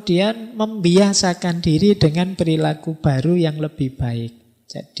 Kemudian membiasakan diri dengan perilaku baru yang lebih baik.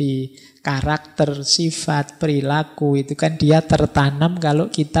 Jadi karakter, sifat, perilaku itu kan dia tertanam kalau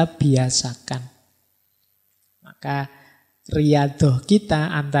kita biasakan. Maka riyadhah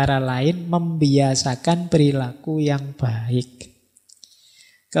kita antara lain membiasakan perilaku yang baik.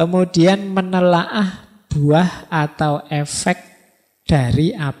 Kemudian menelaah buah atau efek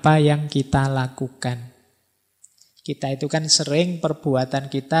dari apa yang kita lakukan. Kita itu kan sering perbuatan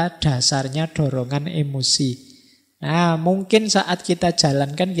kita dasarnya dorongan emosi. Nah, mungkin saat kita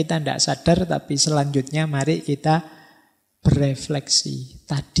jalankan kita tidak sadar, tapi selanjutnya mari kita berefleksi.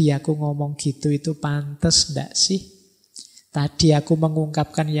 Tadi aku ngomong gitu itu pantas enggak sih? Tadi aku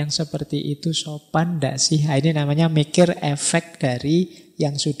mengungkapkan yang seperti itu sopan enggak sih? Nah, ini namanya mikir efek dari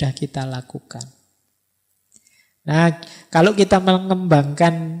yang sudah kita lakukan. Nah, kalau kita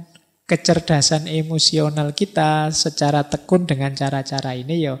mengembangkan kecerdasan emosional kita secara tekun dengan cara-cara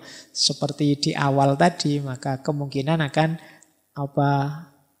ini ya seperti di awal tadi, maka kemungkinan akan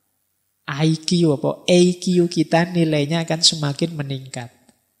IQ kita nilainya akan semakin meningkat.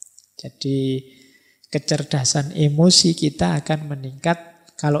 Jadi kecerdasan emosi kita akan meningkat.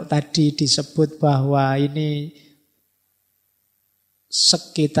 Kalau tadi disebut bahwa ini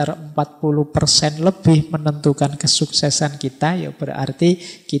sekitar 40% lebih menentukan kesuksesan kita, ya berarti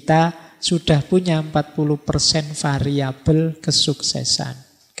kita sudah punya 40% variabel kesuksesan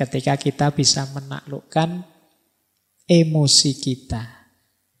ketika kita bisa menaklukkan emosi kita.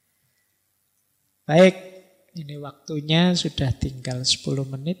 Baik, ini waktunya sudah tinggal 10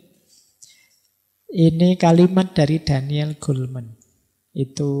 menit. Ini kalimat dari Daniel Goleman.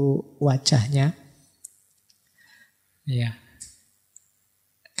 Itu wajahnya. Ya.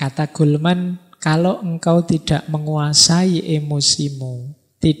 Kata Goleman, kalau engkau tidak menguasai emosimu,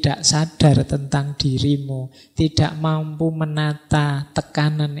 tidak sadar tentang dirimu, tidak mampu menata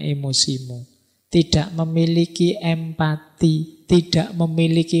tekanan emosimu, tidak memiliki empati, tidak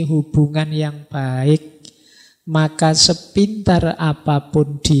memiliki hubungan yang baik, maka sepintar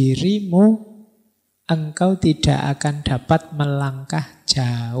apapun dirimu, engkau tidak akan dapat melangkah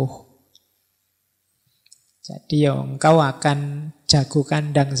jauh. Jadi ya engkau akan jago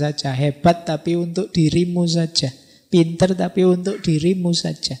kandang saja, hebat tapi untuk dirimu saja, pinter tapi untuk dirimu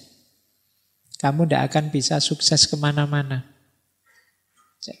saja. Kamu tidak akan bisa sukses kemana-mana.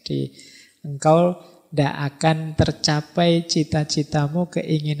 Jadi engkau tidak akan tercapai cita-citamu,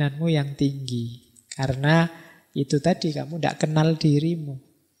 keinginanmu yang tinggi. Karena itu tadi, kamu tidak kenal dirimu.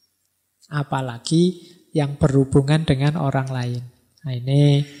 Apalagi yang berhubungan dengan orang lain. Nah,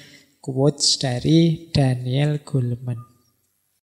 ini quotes dari Daniel Goleman.